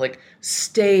 Irish Catholic,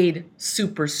 stayed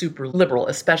super, super liberal,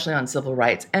 especially on civil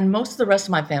rights. And most of the rest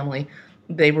of my family,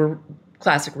 they were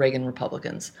classic Reagan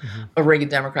Republicans, or Reagan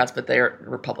Democrats, but they're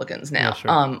Republicans now. Yeah, sure.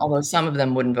 Although some of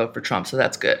them wouldn't vote for Trump, so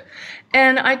that's good.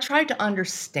 And I tried to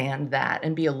understand that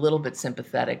and be a little bit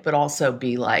sympathetic, but also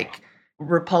be like,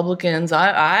 Republicans,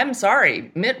 I'm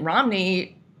sorry, Mitt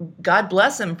Romney, God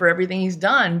bless him for everything he's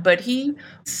done, but he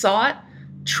sought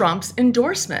Trump's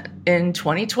endorsement in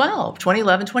 2011,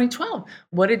 2012.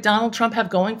 What did Donald Trump have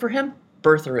going for him?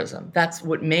 Birtherism. That's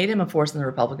what made him a force in the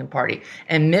Republican Party.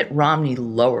 And Mitt Romney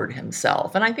lowered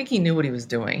himself. And I think he knew what he was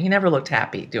doing. He never looked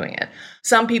happy doing it.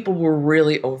 Some people were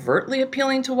really overtly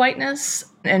appealing to whiteness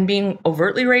and being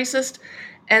overtly racist.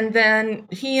 And then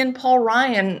he and Paul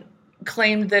Ryan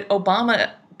claimed that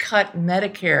Obama cut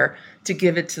Medicare to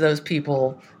give it to those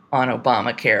people on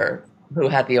Obamacare who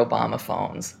had the Obama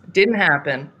phones. Didn't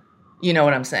happen. You know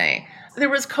what I'm saying? There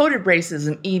was coded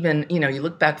racism even, you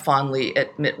look back fondly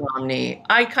at Mitt Romney.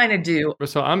 I kind of do.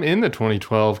 So I'm in the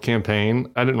 2012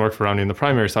 campaign. I didn't work for Romney in the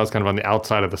primary, so I was kind of on the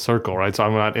outside of the circle, right? So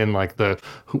I'm not in like the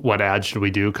what ad should we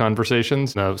do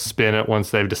conversations, spin it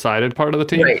once they've decided part of the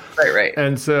team. Right.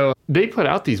 And so they put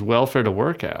out these welfare to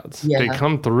work ads. Yeah. They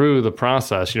come through the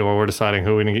process, where we're deciding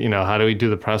who we, how do we do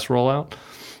the press rollout?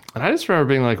 And I just remember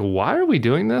being like, why are we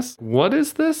doing this? What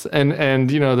is this? And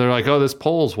they're like, oh, this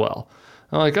polls well.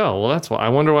 I'm like, oh, well, that's why. I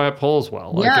wonder why it polls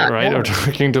well. Right? We're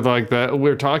talking to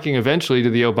we're talking eventually to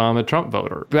the Obama Trump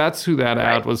voter. That's who that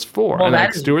ad was for. Well,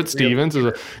 and Stuart Stevens is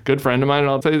a good friend of mine, and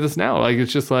I'll tell you this now.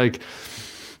 It's just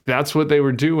that's what they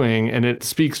were doing, and it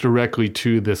speaks directly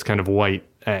to this kind of white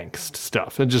angst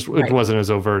stuff. It wasn't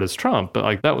as overt as Trump,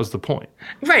 but that was the point.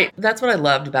 Right. That's what I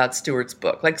loved about Stuart's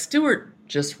book. Stuart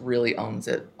just really owns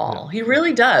it all. Yeah. He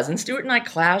really does. And Stuart and I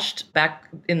clashed back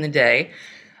in the day,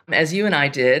 as you and I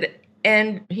did.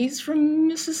 And he's from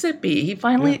Mississippi. He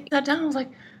finally sat down and was like,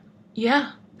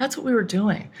 yeah, that's what we were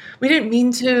doing. We didn't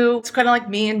mean to. It's kind of like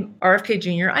me and RFK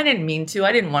Jr. I didn't mean to.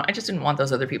 I just didn't want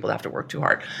those other people to have to work too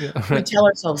hard. Yeah. We tell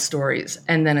ourselves stories.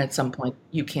 And then at some point,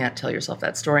 you can't tell yourself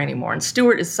that story anymore. And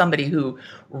Stuart is somebody who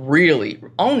really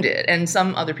owned it. And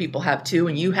some other people have too.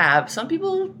 And you have. Some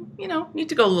people, need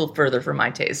to go a little further for my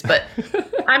taste. But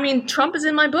Trump is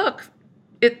in my book.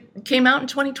 It came out in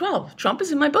 2012. Trump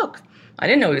is in my book. I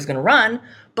didn't know he was going to run,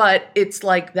 but it's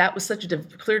like that was such a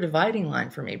clear dividing line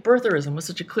for me. Birtherism was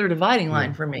such a clear dividing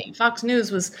line for me. Fox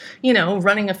News was,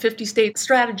 running a 50-state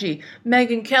strategy.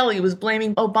 Megyn Kelly was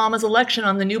blaming Obama's election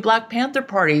on the new Black Panther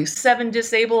Party. 7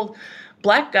 disabled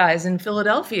Black guys in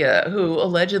Philadelphia who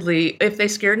allegedly, if they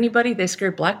scared anybody, they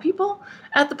scared Black people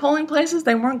at the polling places.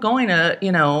 They weren't going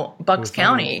to, Bucks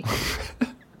County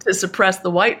to suppress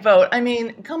the white vote.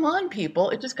 Come on,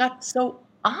 people. It just got so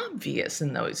obvious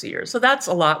in those years. So that's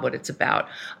a lot what it's about.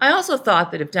 I also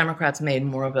thought that if Democrats made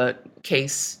more of a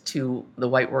case to the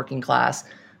white working class,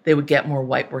 they would get more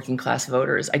white working class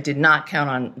voters. I did not count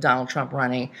on Donald Trump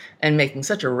running and making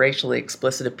such a racially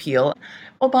explicit appeal.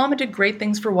 Obama did great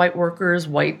things for white workers,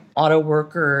 white auto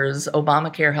workers.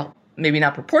 Obamacare helped, maybe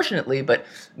not proportionately, but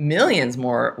millions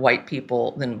more white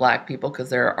people than Black people,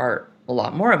 because there are a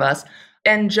lot more of us.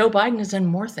 And Joe Biden has done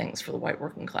more things for the white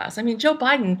working class. Joe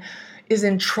Biden is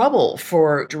in trouble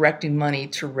for directing money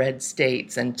to red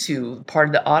states, and to part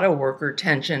of the auto worker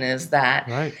tension is that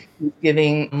he's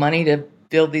giving money to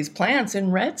build these plants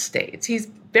in red states. He's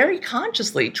very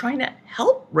consciously trying to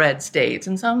help red states,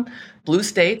 and some blue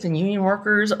states and union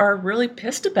workers are really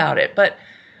pissed about it, but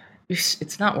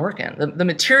it's not working. The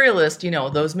materialist,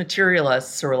 those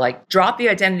materialists are like, drop the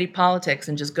identity politics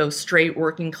and just go straight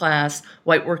working class,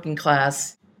 white working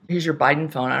class. Here's your Biden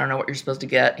phone. I don't know what you're supposed to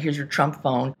get. Here's your Trump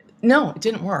phone. No, it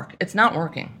didn't work. It's not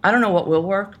working. I don't know what will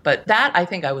work, but that I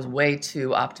think I was way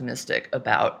too optimistic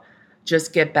about.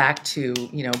 Just get back to,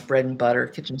 bread and butter,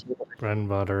 kitchen table. Bread and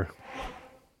butter.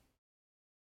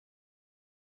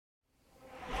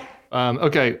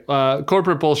 Okay,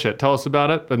 corporate bullshit. Tell us about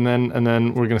it, and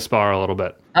then we're gonna spar a little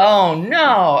bit. Oh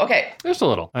no! Okay, just a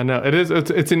little. I know it is.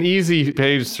 It's an easy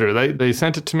page through. They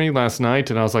sent it to me last night,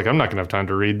 and I was like, I'm not gonna have time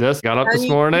to read this. Got up this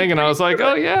morning, and I was like,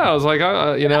 oh yeah. I was like,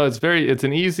 it's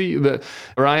an easy.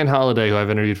 Ryan Holiday, who I've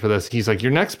interviewed for this, he's like,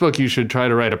 your next book, you should try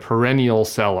to write a perennial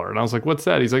seller. And I was like, what's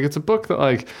that? He's like, it's a book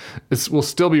that will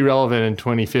still be relevant in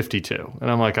 2052.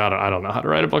 And I'm like, I don't know how to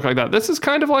write a book like that. This is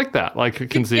kind of like that,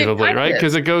 conceivably, right?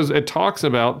 Because it talks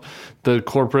about the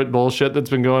corporate bullshit that's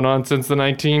been going on since the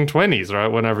 1920s,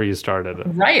 right? whenever you started it.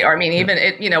 Right. Or, I mean, even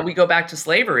we go back to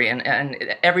slavery and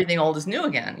everything old is new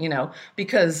again,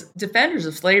 because defenders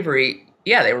of slavery,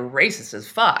 yeah, they were racist as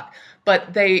fuck,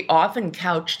 but they often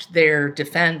couched their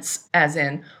defense as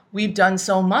in, we've done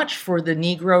so much for the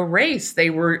Negro race. They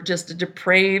were just a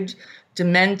depraved,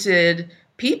 demented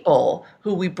people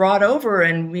who we brought over,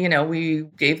 and we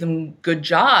gave them good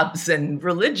jobs and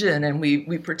religion, and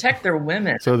we protect their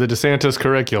women. So the DeSantis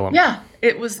curriculum. Yeah,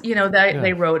 it was,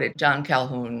 they wrote it. John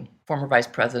Calhoun, former vice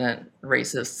president,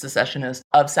 racist, secessionist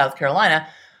of South Carolina.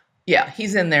 Yeah,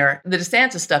 he's in there. The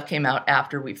DeSantis stuff came out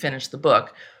after we finished the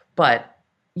book, but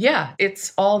yeah,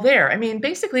 it's all there. I mean,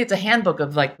 basically it's a handbook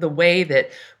of like the way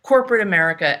that corporate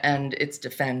America and its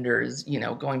defenders,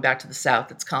 going back to the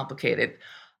South, it's complicated,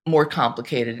 more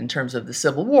complicated in terms of the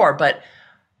Civil War, but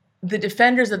the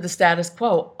defenders of the status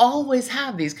quo always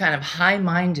have these kind of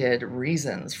high-minded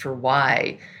reasons for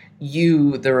why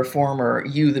you, the reformer,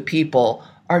 you, the people,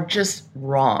 are just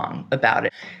wrong about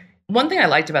it. One thing I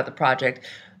liked about the project,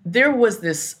 there was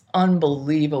this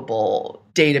unbelievable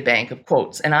data bank of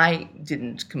quotes, and I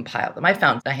didn't compile them. I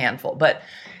found a handful, but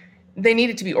they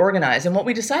needed to be organized. And what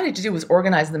we decided to do was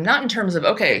organize them not in terms of,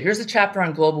 okay, here's a chapter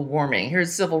on global warming,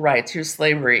 here's civil rights, here's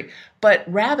slavery, but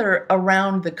rather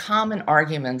around the common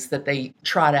arguments that they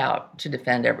trot out to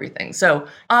defend everything. So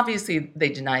obviously they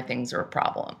deny things are a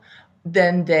problem.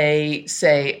 Then they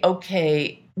say,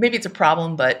 okay, maybe it's a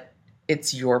problem, but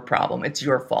it's your problem, it's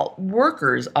your fault.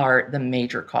 Workers are the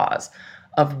major cause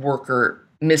of worker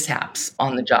mishaps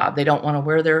on the job. They don't want to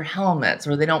wear their helmets,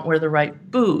 or they don't wear the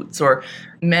right boots, or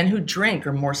men who drink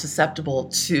are more susceptible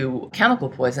to chemical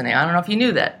poisoning. I don't know if you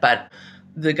knew that, but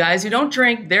the guys who don't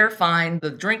drink, they're fine.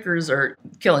 The drinkers are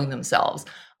killing themselves.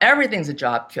 Everything's a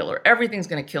job killer. Everything's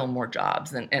going to kill more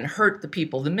jobs and hurt the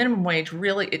people. The minimum wage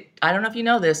really, I don't know if you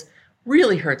know this,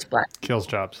 really hurts black people. Kills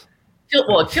jobs.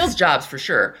 Well, it kills jobs for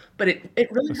sure, but it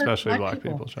really especially hurts black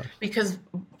people's jobs. Because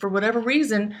for whatever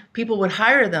reason, people would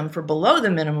hire them for below the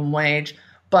minimum wage,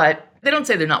 but they don't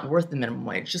say they're not worth the minimum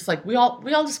wage. Just like we all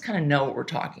just kind of know what we're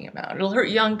talking about. It'll hurt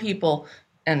young people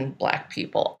and black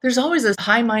people. There's always a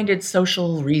high-minded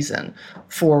social reason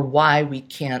for why we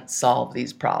can't solve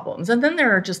these problems. And then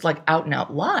there are just like out and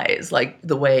out lies, like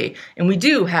the way, and we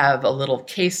do have a little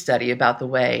case study about the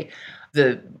way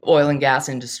the oil and gas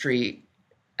industry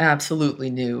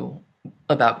absolutely knew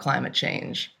about climate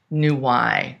change, knew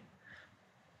why,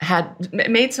 had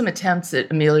made some attempts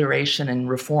at amelioration and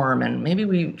reform, and maybe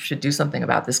we should do something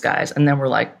about this, guys. And then we're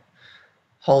like,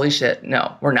 holy shit,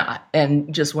 no, we're not.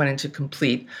 And just went into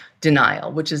complete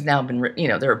denial, which has now been,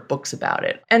 there are books about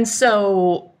it. And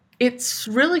so it's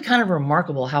really kind of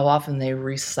remarkable how often they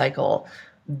recycle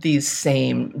these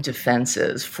same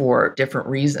defenses for different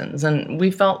reasons. And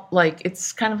we felt like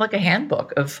it's kind of like a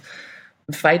handbook of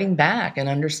fighting back and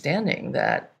understanding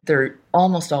that they're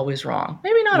almost always wring.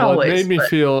 Maybe not always. It made me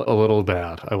feel a little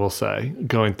bad, I will say,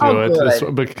 going through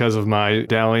it because of my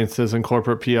dalliances in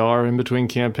corporate PR in between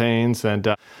campaigns. And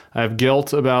I have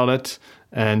guilt about it.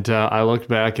 And I look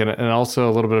back and also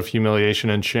a little bit of humiliation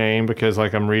and shame because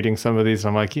like I'm reading some of these and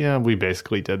I'm like, yeah, we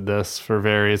basically did this for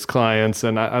various clients.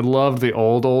 And I love the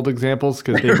old examples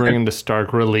because they bring into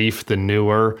stark relief the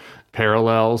newer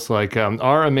parallels. Like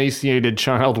our emaciated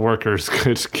child workers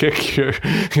could kick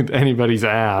anybody's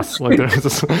ass. Like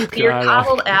your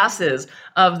coddled asses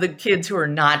of the kids who are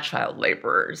not child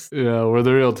laborers. Yeah, well,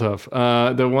 they're real tough.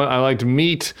 The one I liked,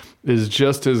 meat is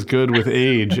just as good with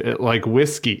age, like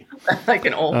whiskey. Like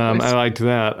an old whiskey. I liked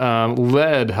that.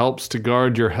 Lead helps to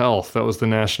guard your health. That was the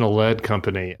National Lead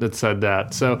Company that said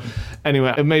that. So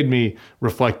anyway, it made me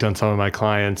reflect on some of my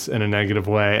clients in a negative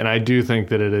way. And I do think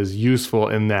that it is useful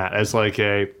in that as like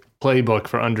a playbook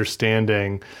for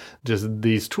understanding just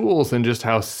these tools and just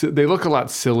how they look a lot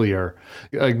sillier.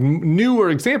 Like newer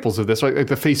examples of this, like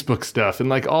the Facebook stuff and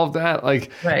like all of that,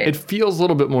 like It feels a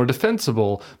little bit more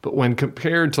defensible. But when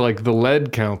compared to like the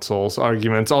Lead Council's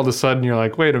arguments, all of a sudden you're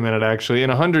like, wait a minute, actually, in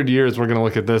 100 years, we're going to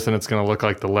look at this and it's going to look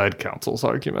like the Lead Council's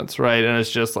arguments, right? And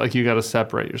it's just like, you got to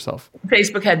separate yourself.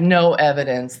 Facebook had no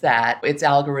evidence that its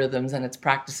algorithms and its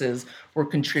practices were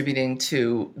contributing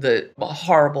to the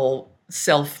horrible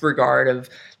self-regard of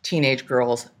teenage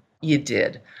girls. You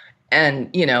did. And,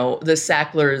 the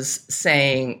Sacklers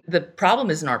saying the problem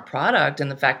isn't our product and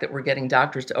the fact that we're getting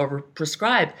doctors to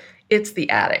overprescribe, it's the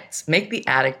addicts. Make the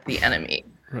addict the enemy.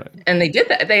 Right. And they did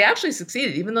that. They actually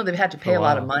succeeded, even though they've had to pay a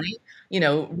lot of money.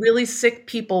 Really sick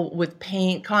people with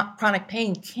pain, chronic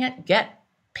pain, can't get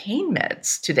pain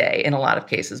meds today in a lot of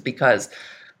cases because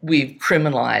we've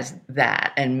criminalized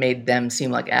that and made them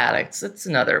seem like addicts. That's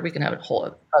we can have a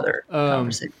whole other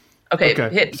conversation.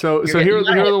 Okay. So here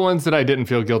are the ones that I didn't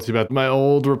feel guilty about. My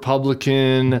old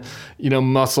Republican,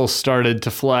 muscle started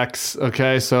to flex.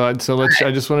 Okay. I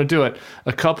just want to do it.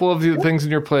 A couple of the things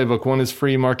in your playbook. One is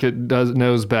free market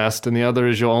knows best, and the other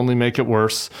is you'll only make it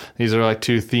worse. These are like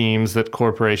two themes that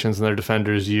corporations and their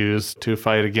defenders use to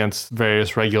fight against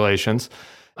various regulations.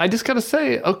 I just got to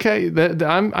say, okay,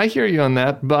 I hear you on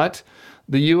that, but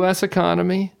the U.S.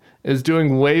 economy is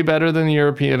doing way better than the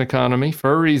European economy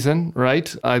for a reason,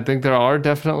 right? I think there are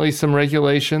definitely some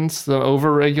regulations, the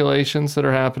over-regulations that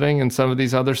are happening in some of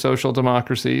these other social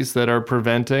democracies that are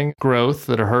preventing growth,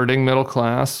 that are hurting middle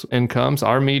class incomes.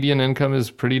 Our median income is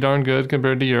pretty darn good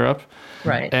compared to Europe.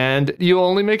 Right. And you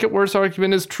only make it worse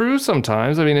argument is true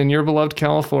sometimes. I mean, in your beloved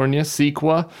California,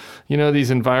 CEQA, these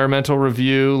environmental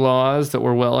review laws that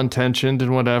were well-intentioned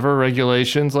and whatever,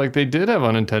 regulations, like they did have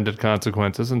unintended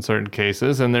consequences in certain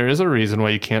cases. And there is a reason why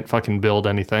you can't fucking build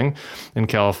anything in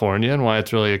California and why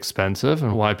it's really expensive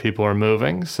and why people are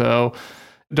moving. So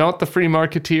don't the free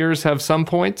marketeers have some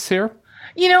points here?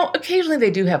 Occasionally they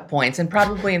do have points, and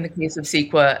probably in the case of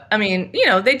CEQA, I mean,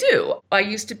 they do. I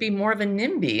used to be more of a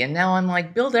NIMBY, and now I'm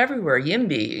like, build everywhere,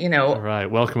 YIMBY, Right,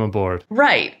 welcome aboard.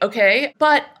 Right, okay.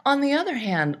 But on the other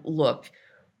hand, look,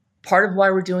 part of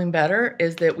why we're doing better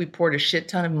is that we poured a shit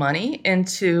ton of money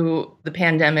into the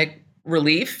pandemic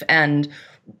relief and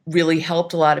really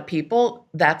helped a lot of people.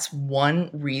 That's one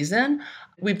reason.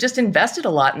 We've just invested a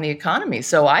lot in the economy.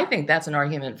 So I think that's an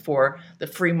argument for the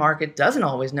free market doesn't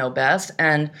always know best.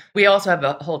 And we also have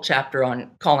a whole chapter on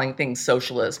calling things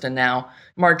socialist. And now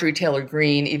Marjorie Taylor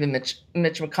Greene, even Mitch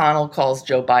McConnell calls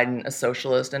Joe Biden a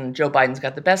socialist. And Joe Biden's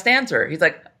got the best answer. He's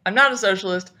like, I'm not a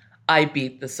socialist. I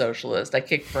beat the socialist. I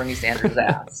kicked Bernie Sanders'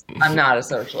 ass. I'm not a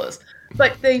socialist.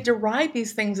 But they deride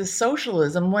these things as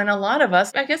socialism when a lot of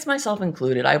us, I guess myself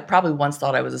included, I probably once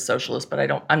thought I was a socialist, but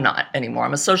I'm not anymore.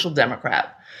 I'm a social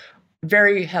democrat.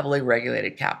 Very heavily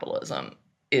regulated capitalism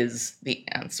is the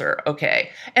answer. Okay.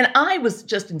 And I was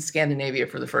just in Scandinavia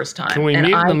for the first time. Can we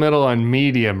meet in the middle on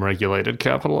medium regulated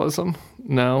capitalism?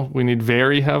 No, we need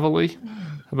very heavily.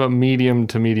 How about medium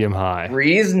to medium high?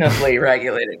 Reasonably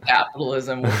regulated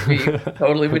capitalism, which we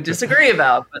totally would disagree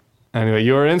about. But anyway,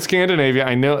 you are in Scandinavia.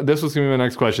 I know this was going to be my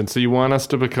next question. So you want us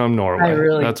to become Norway? I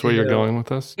really That's do. Where you're going with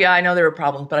this? Yeah, I know there were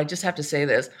problems, but I just have to say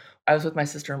this. I was with my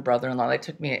sister and brother-in-law. They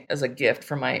took me as a gift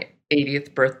for my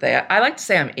 80th birthday. I like to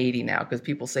say I'm 80 now because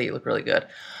people say you look really good. It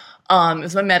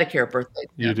was my Medicare birthday.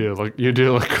 You do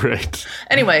look great.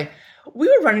 Anyway, we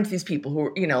would run into these people who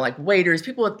were, like waiters,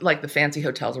 people at like the fancy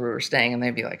hotels where we were staying, and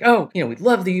they'd be like, oh, we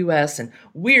love the US and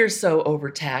we're so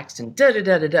overtaxed and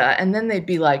da-da-da-da-da. And then they'd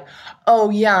be like,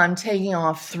 oh yeah, I'm taking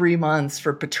off 3 months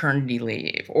for paternity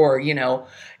leave. Or,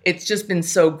 it's just been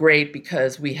so great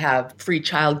because we have free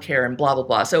childcare and blah, blah,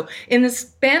 blah. So in the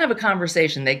span of a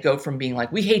conversation, they go from being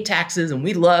like, we hate taxes and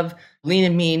we love lean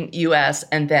and mean US,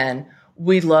 and then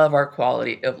we love our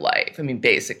quality of life. I mean,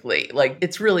 basically, like,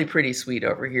 it's really pretty sweet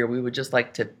over here. We would just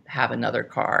like to have another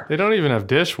car. They don't even have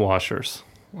dishwashers.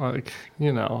 Like, I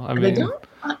mean, they don't?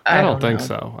 I don't think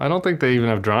so. I don't think they even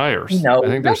have dryers. No, I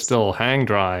think they're still hang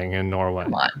drying in Norway.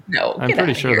 Come on, no. I'm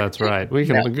pretty sure that's right. We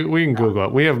can Google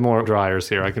it. We have more dryers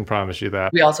here. I can promise you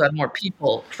that. We also have more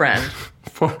people, friend.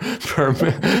 per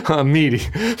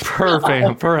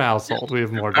household, we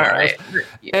have more dryers. All right.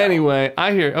 Yeah. Anyway,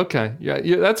 I hear. Okay,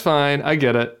 yeah, that's fine. I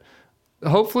get it.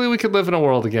 Hopefully we could live in a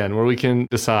world again where we can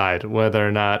decide whether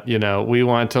or not, we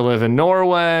want to live in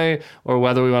Norway or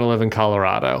whether we want to live in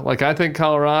Colorado. Like, I think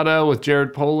Colorado with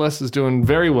Jared Polis is doing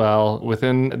very well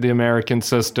within the American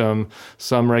system,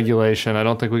 some regulation. I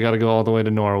don't think we got to go all the way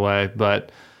to Norway,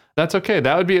 but that's okay.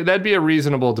 That'd be a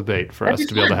reasonable debate for us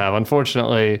to be able to have.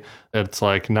 Unfortunately, it's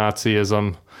like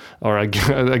Nazism or a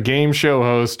game show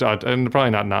host, and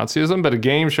probably not Nazism, but a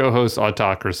game show host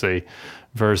autocracy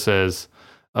versus...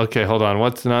 Okay, hold on.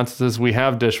 What's the nonsense? We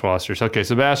have dishwashers. Okay,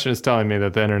 Sebastian is telling me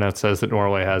that the internet says that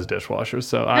Norway has dishwashers.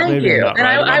 So maybe I'm not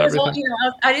right about everything.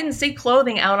 I didn't see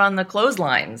clothing out on the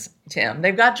clotheslines, Tim.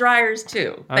 They've got dryers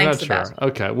too. I'm not sure.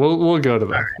 Okay, we'll go to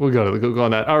that. Right. We'll go to Google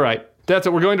on that. All right, that's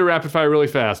it. We're going to rapid fire really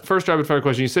fast. First rapid fire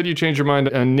question. You said you changed your mind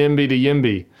on NIMBY to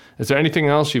YIMBY. Is there anything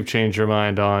else you've changed your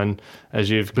mind on as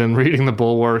you've been reading the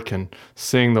Bulwark and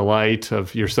seeing the light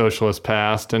of your socialist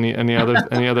past? Any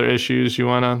other issues you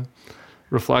want to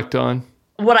reflect on?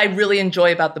 What I really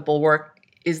enjoy about the Bulwark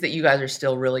is that you guys are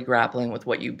still really grappling with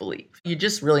what you believe. You're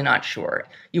just really not sure.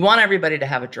 You want everybody to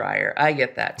have a dryer. I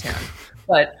get that, Tim.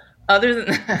 But other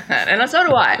than that, and so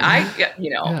do I.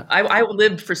 I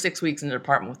lived for 6 weeks in an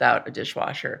apartment without a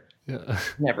dishwasher. Yeah.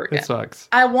 Never again. It sucks.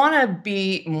 I want to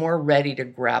be more ready to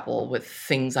grapple with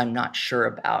things I'm not sure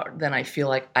about than I feel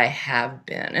like I have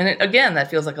been. And again, that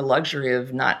feels like a luxury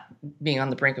of not being on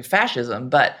the brink of fascism,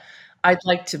 but I'd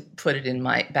like to put it in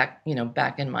my back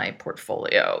in my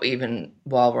portfolio, even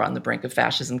while we're on the brink of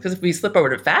fascism. Because if we slip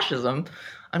over to fascism,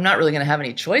 I'm not really going to have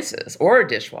any choices or a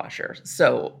dishwasher.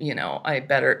 So, I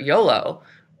better YOLO,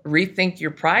 rethink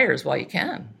your priors while you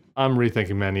can. I'm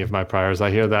rethinking many of my priors.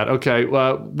 I hear that. Okay,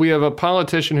 well, we have a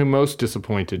politician who most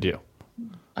disappointed you.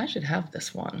 I should have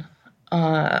this one.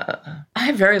 I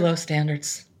have very low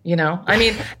standards.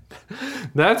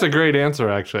 That's a great answer,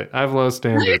 actually. I have low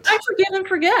standards. I forgive and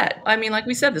forget. Like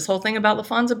we said, this whole thing about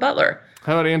LaFonza Butler.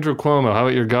 How about Andrew Cuomo? How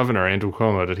about your governor, Andrew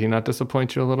Cuomo? Did he not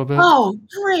disappoint you a little bit? Oh,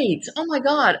 great. Oh, my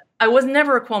God. I was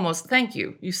never a Cuomo. Thank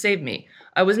you. You saved me.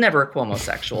 I was never a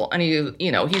Cuomo-sexual. And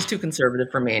he's too conservative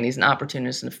for me, and he's an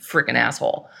opportunist and a freaking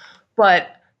asshole.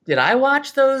 But did I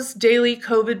watch those daily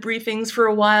COVID briefings for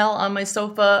a while on my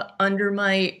sofa under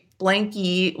my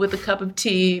blankie with a cup of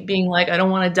tea being like, I don't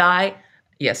want to die?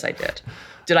 Yes, I did.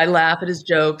 Did I laugh at his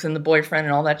jokes and the boyfriend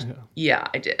and all that? Yeah,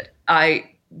 I did. I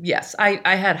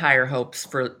had higher hopes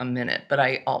for a minute, but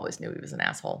I always knew he was an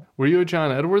asshole. Were you a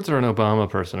John Edwards or an Obama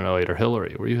person in 08, or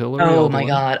Hillary? Were you Hillary? Oh, my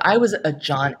God. I was a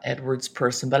John Edwards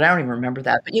person, but I don't even remember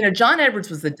that. But, John Edwards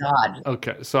was the Dodd.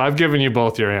 Okay, so I've given you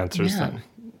both your answers then.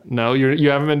 No, you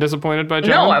haven't been disappointed by John?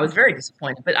 No, I was very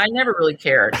disappointed, but I never really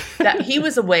cared. That he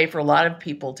was a way for a lot of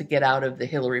people to get out of the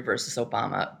Hillary versus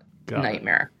Obama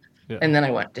nightmare. Yeah. And then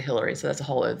I went to Hillary, so that's a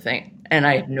whole other thing. And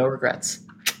I have no regrets.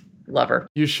 Love her.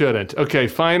 You shouldn't. Okay,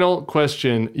 final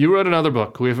question. You wrote another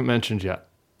book we haven't mentioned yet.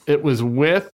 It was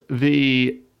with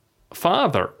the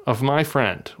father of my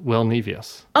friend, Will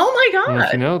Nevius. Oh, my God. I don't know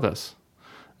if you know this.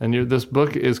 And this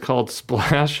book is called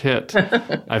Splash Hit.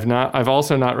 I've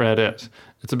also not read it.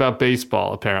 It's about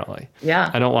baseball, apparently.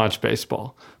 Yeah. I don't watch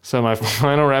baseball. So my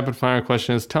final rapid fire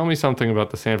question is, tell me something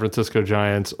about the San Francisco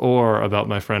Giants or about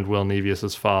my friend Will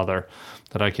Nevius' father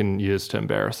that I can use to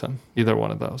embarrass him. Either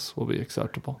one of those will be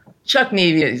acceptable. Chuck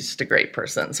Nevius is just a great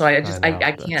person. So I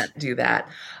can't do that.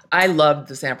 I loved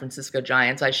the San Francisco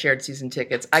Giants. I shared season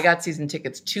tickets. I got season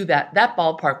tickets to that. That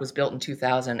ballpark was built in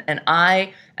 2000. And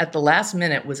I, at the last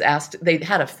minute, was asked, they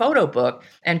had a photo book,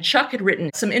 and Chuck had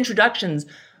written some introductions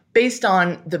based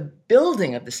on the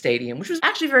building of the stadium, which was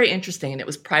actually very interesting. And it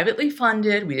was privately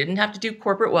funded. We didn't have to do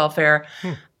corporate welfare.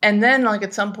 And then,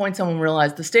 at some point, someone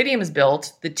realized the stadium is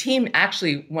built. The team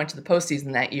actually went to the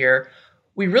postseason that year.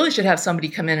 We really should have somebody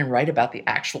come in and write about the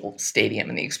actual stadium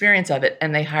and the experience of it.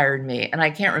 And they hired me. And I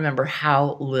can't remember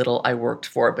how little I worked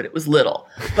for, but it was little.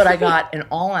 But I got an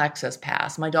all-access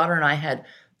pass. My daughter and I had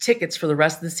tickets for the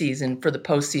rest of the season, for the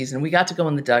postseason. We got to go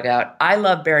in the dugout. I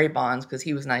love Barry Bonds because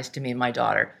he was nice to me and my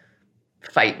daughter.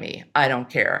 Fight me. I don't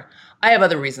care. I have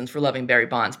other reasons for loving Barry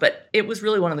Bonds, but it was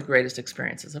really one of the greatest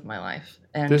experiences of my life.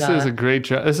 And this is a great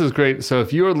job. This is great. So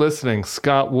if you're listening,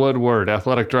 Scott Woodward,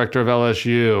 athletic director of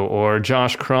LSU, or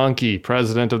Josh Kroenke,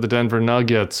 president of the Denver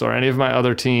Nuggets, or any of my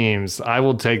other teams, I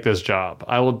will take this job.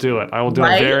 I will do it. I will do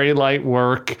a very light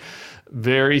work,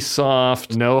 very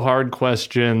soft, no hard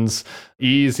questions,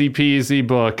 easy peasy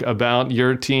book about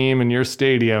your team and your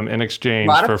stadium in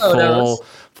exchange for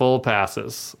full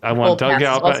passes. I want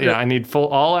dugout. I need full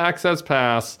all access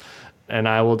pass, and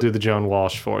I will do the Joan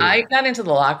Walsh for you. I got into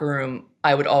the locker room.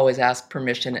 I would always ask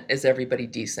permission. Is everybody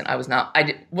decent? I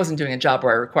wasn't doing a job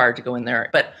where I required to go in there,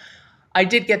 but I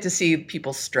did get to see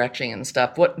people stretching and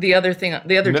stuff. The other job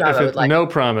I would like. No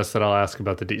promise that I'll ask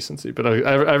about the decency, but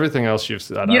everything else you've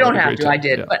said. You don't have to. I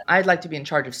did, but I'd like to be in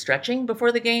charge of stretching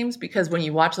before the games, because when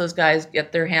you watch those guys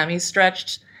get their hammies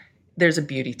stretched, there's a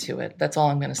beauty to it. That's all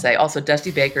I'm going to say. Also,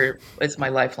 Dusty Baker is my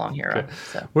lifelong hero. Okay.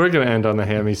 So. We're going to end on the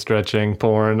hammy stretching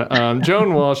porn.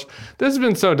 Joan Walsh, this has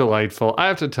been so delightful. I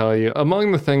have to tell you,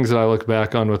 among the things that I look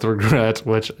back on with regret,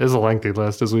 which is a lengthy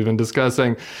list as we've been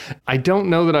discussing, I don't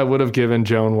know that I would have given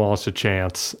Joan Walsh a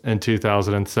chance in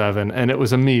 2007. And it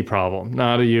was a me problem,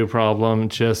 not a you problem.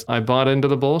 Just I bought into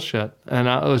the bullshit. And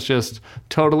I was just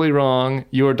totally wrong.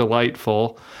 You were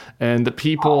delightful. And the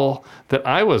people that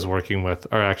I was working with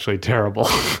are actually terrible.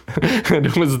 And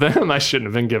it was them I shouldn't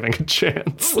have been giving a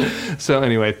chance. So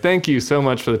anyway, thank you so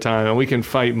much for the time. And we can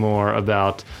fight more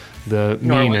about the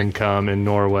mean income in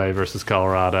Norway versus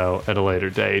Colorado at a later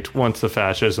date once the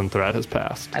fascism threat has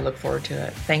passed. I look forward to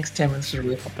it. Thanks, Tim. This was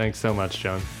really fun. Thanks so much,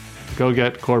 Joan. Go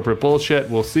get corporate bullshit.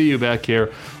 We'll see you back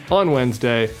here on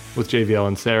Wednesday with JVL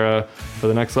and Sarah for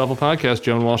the Next Level podcast.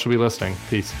 Joan Walsh will be listening.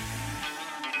 Peace.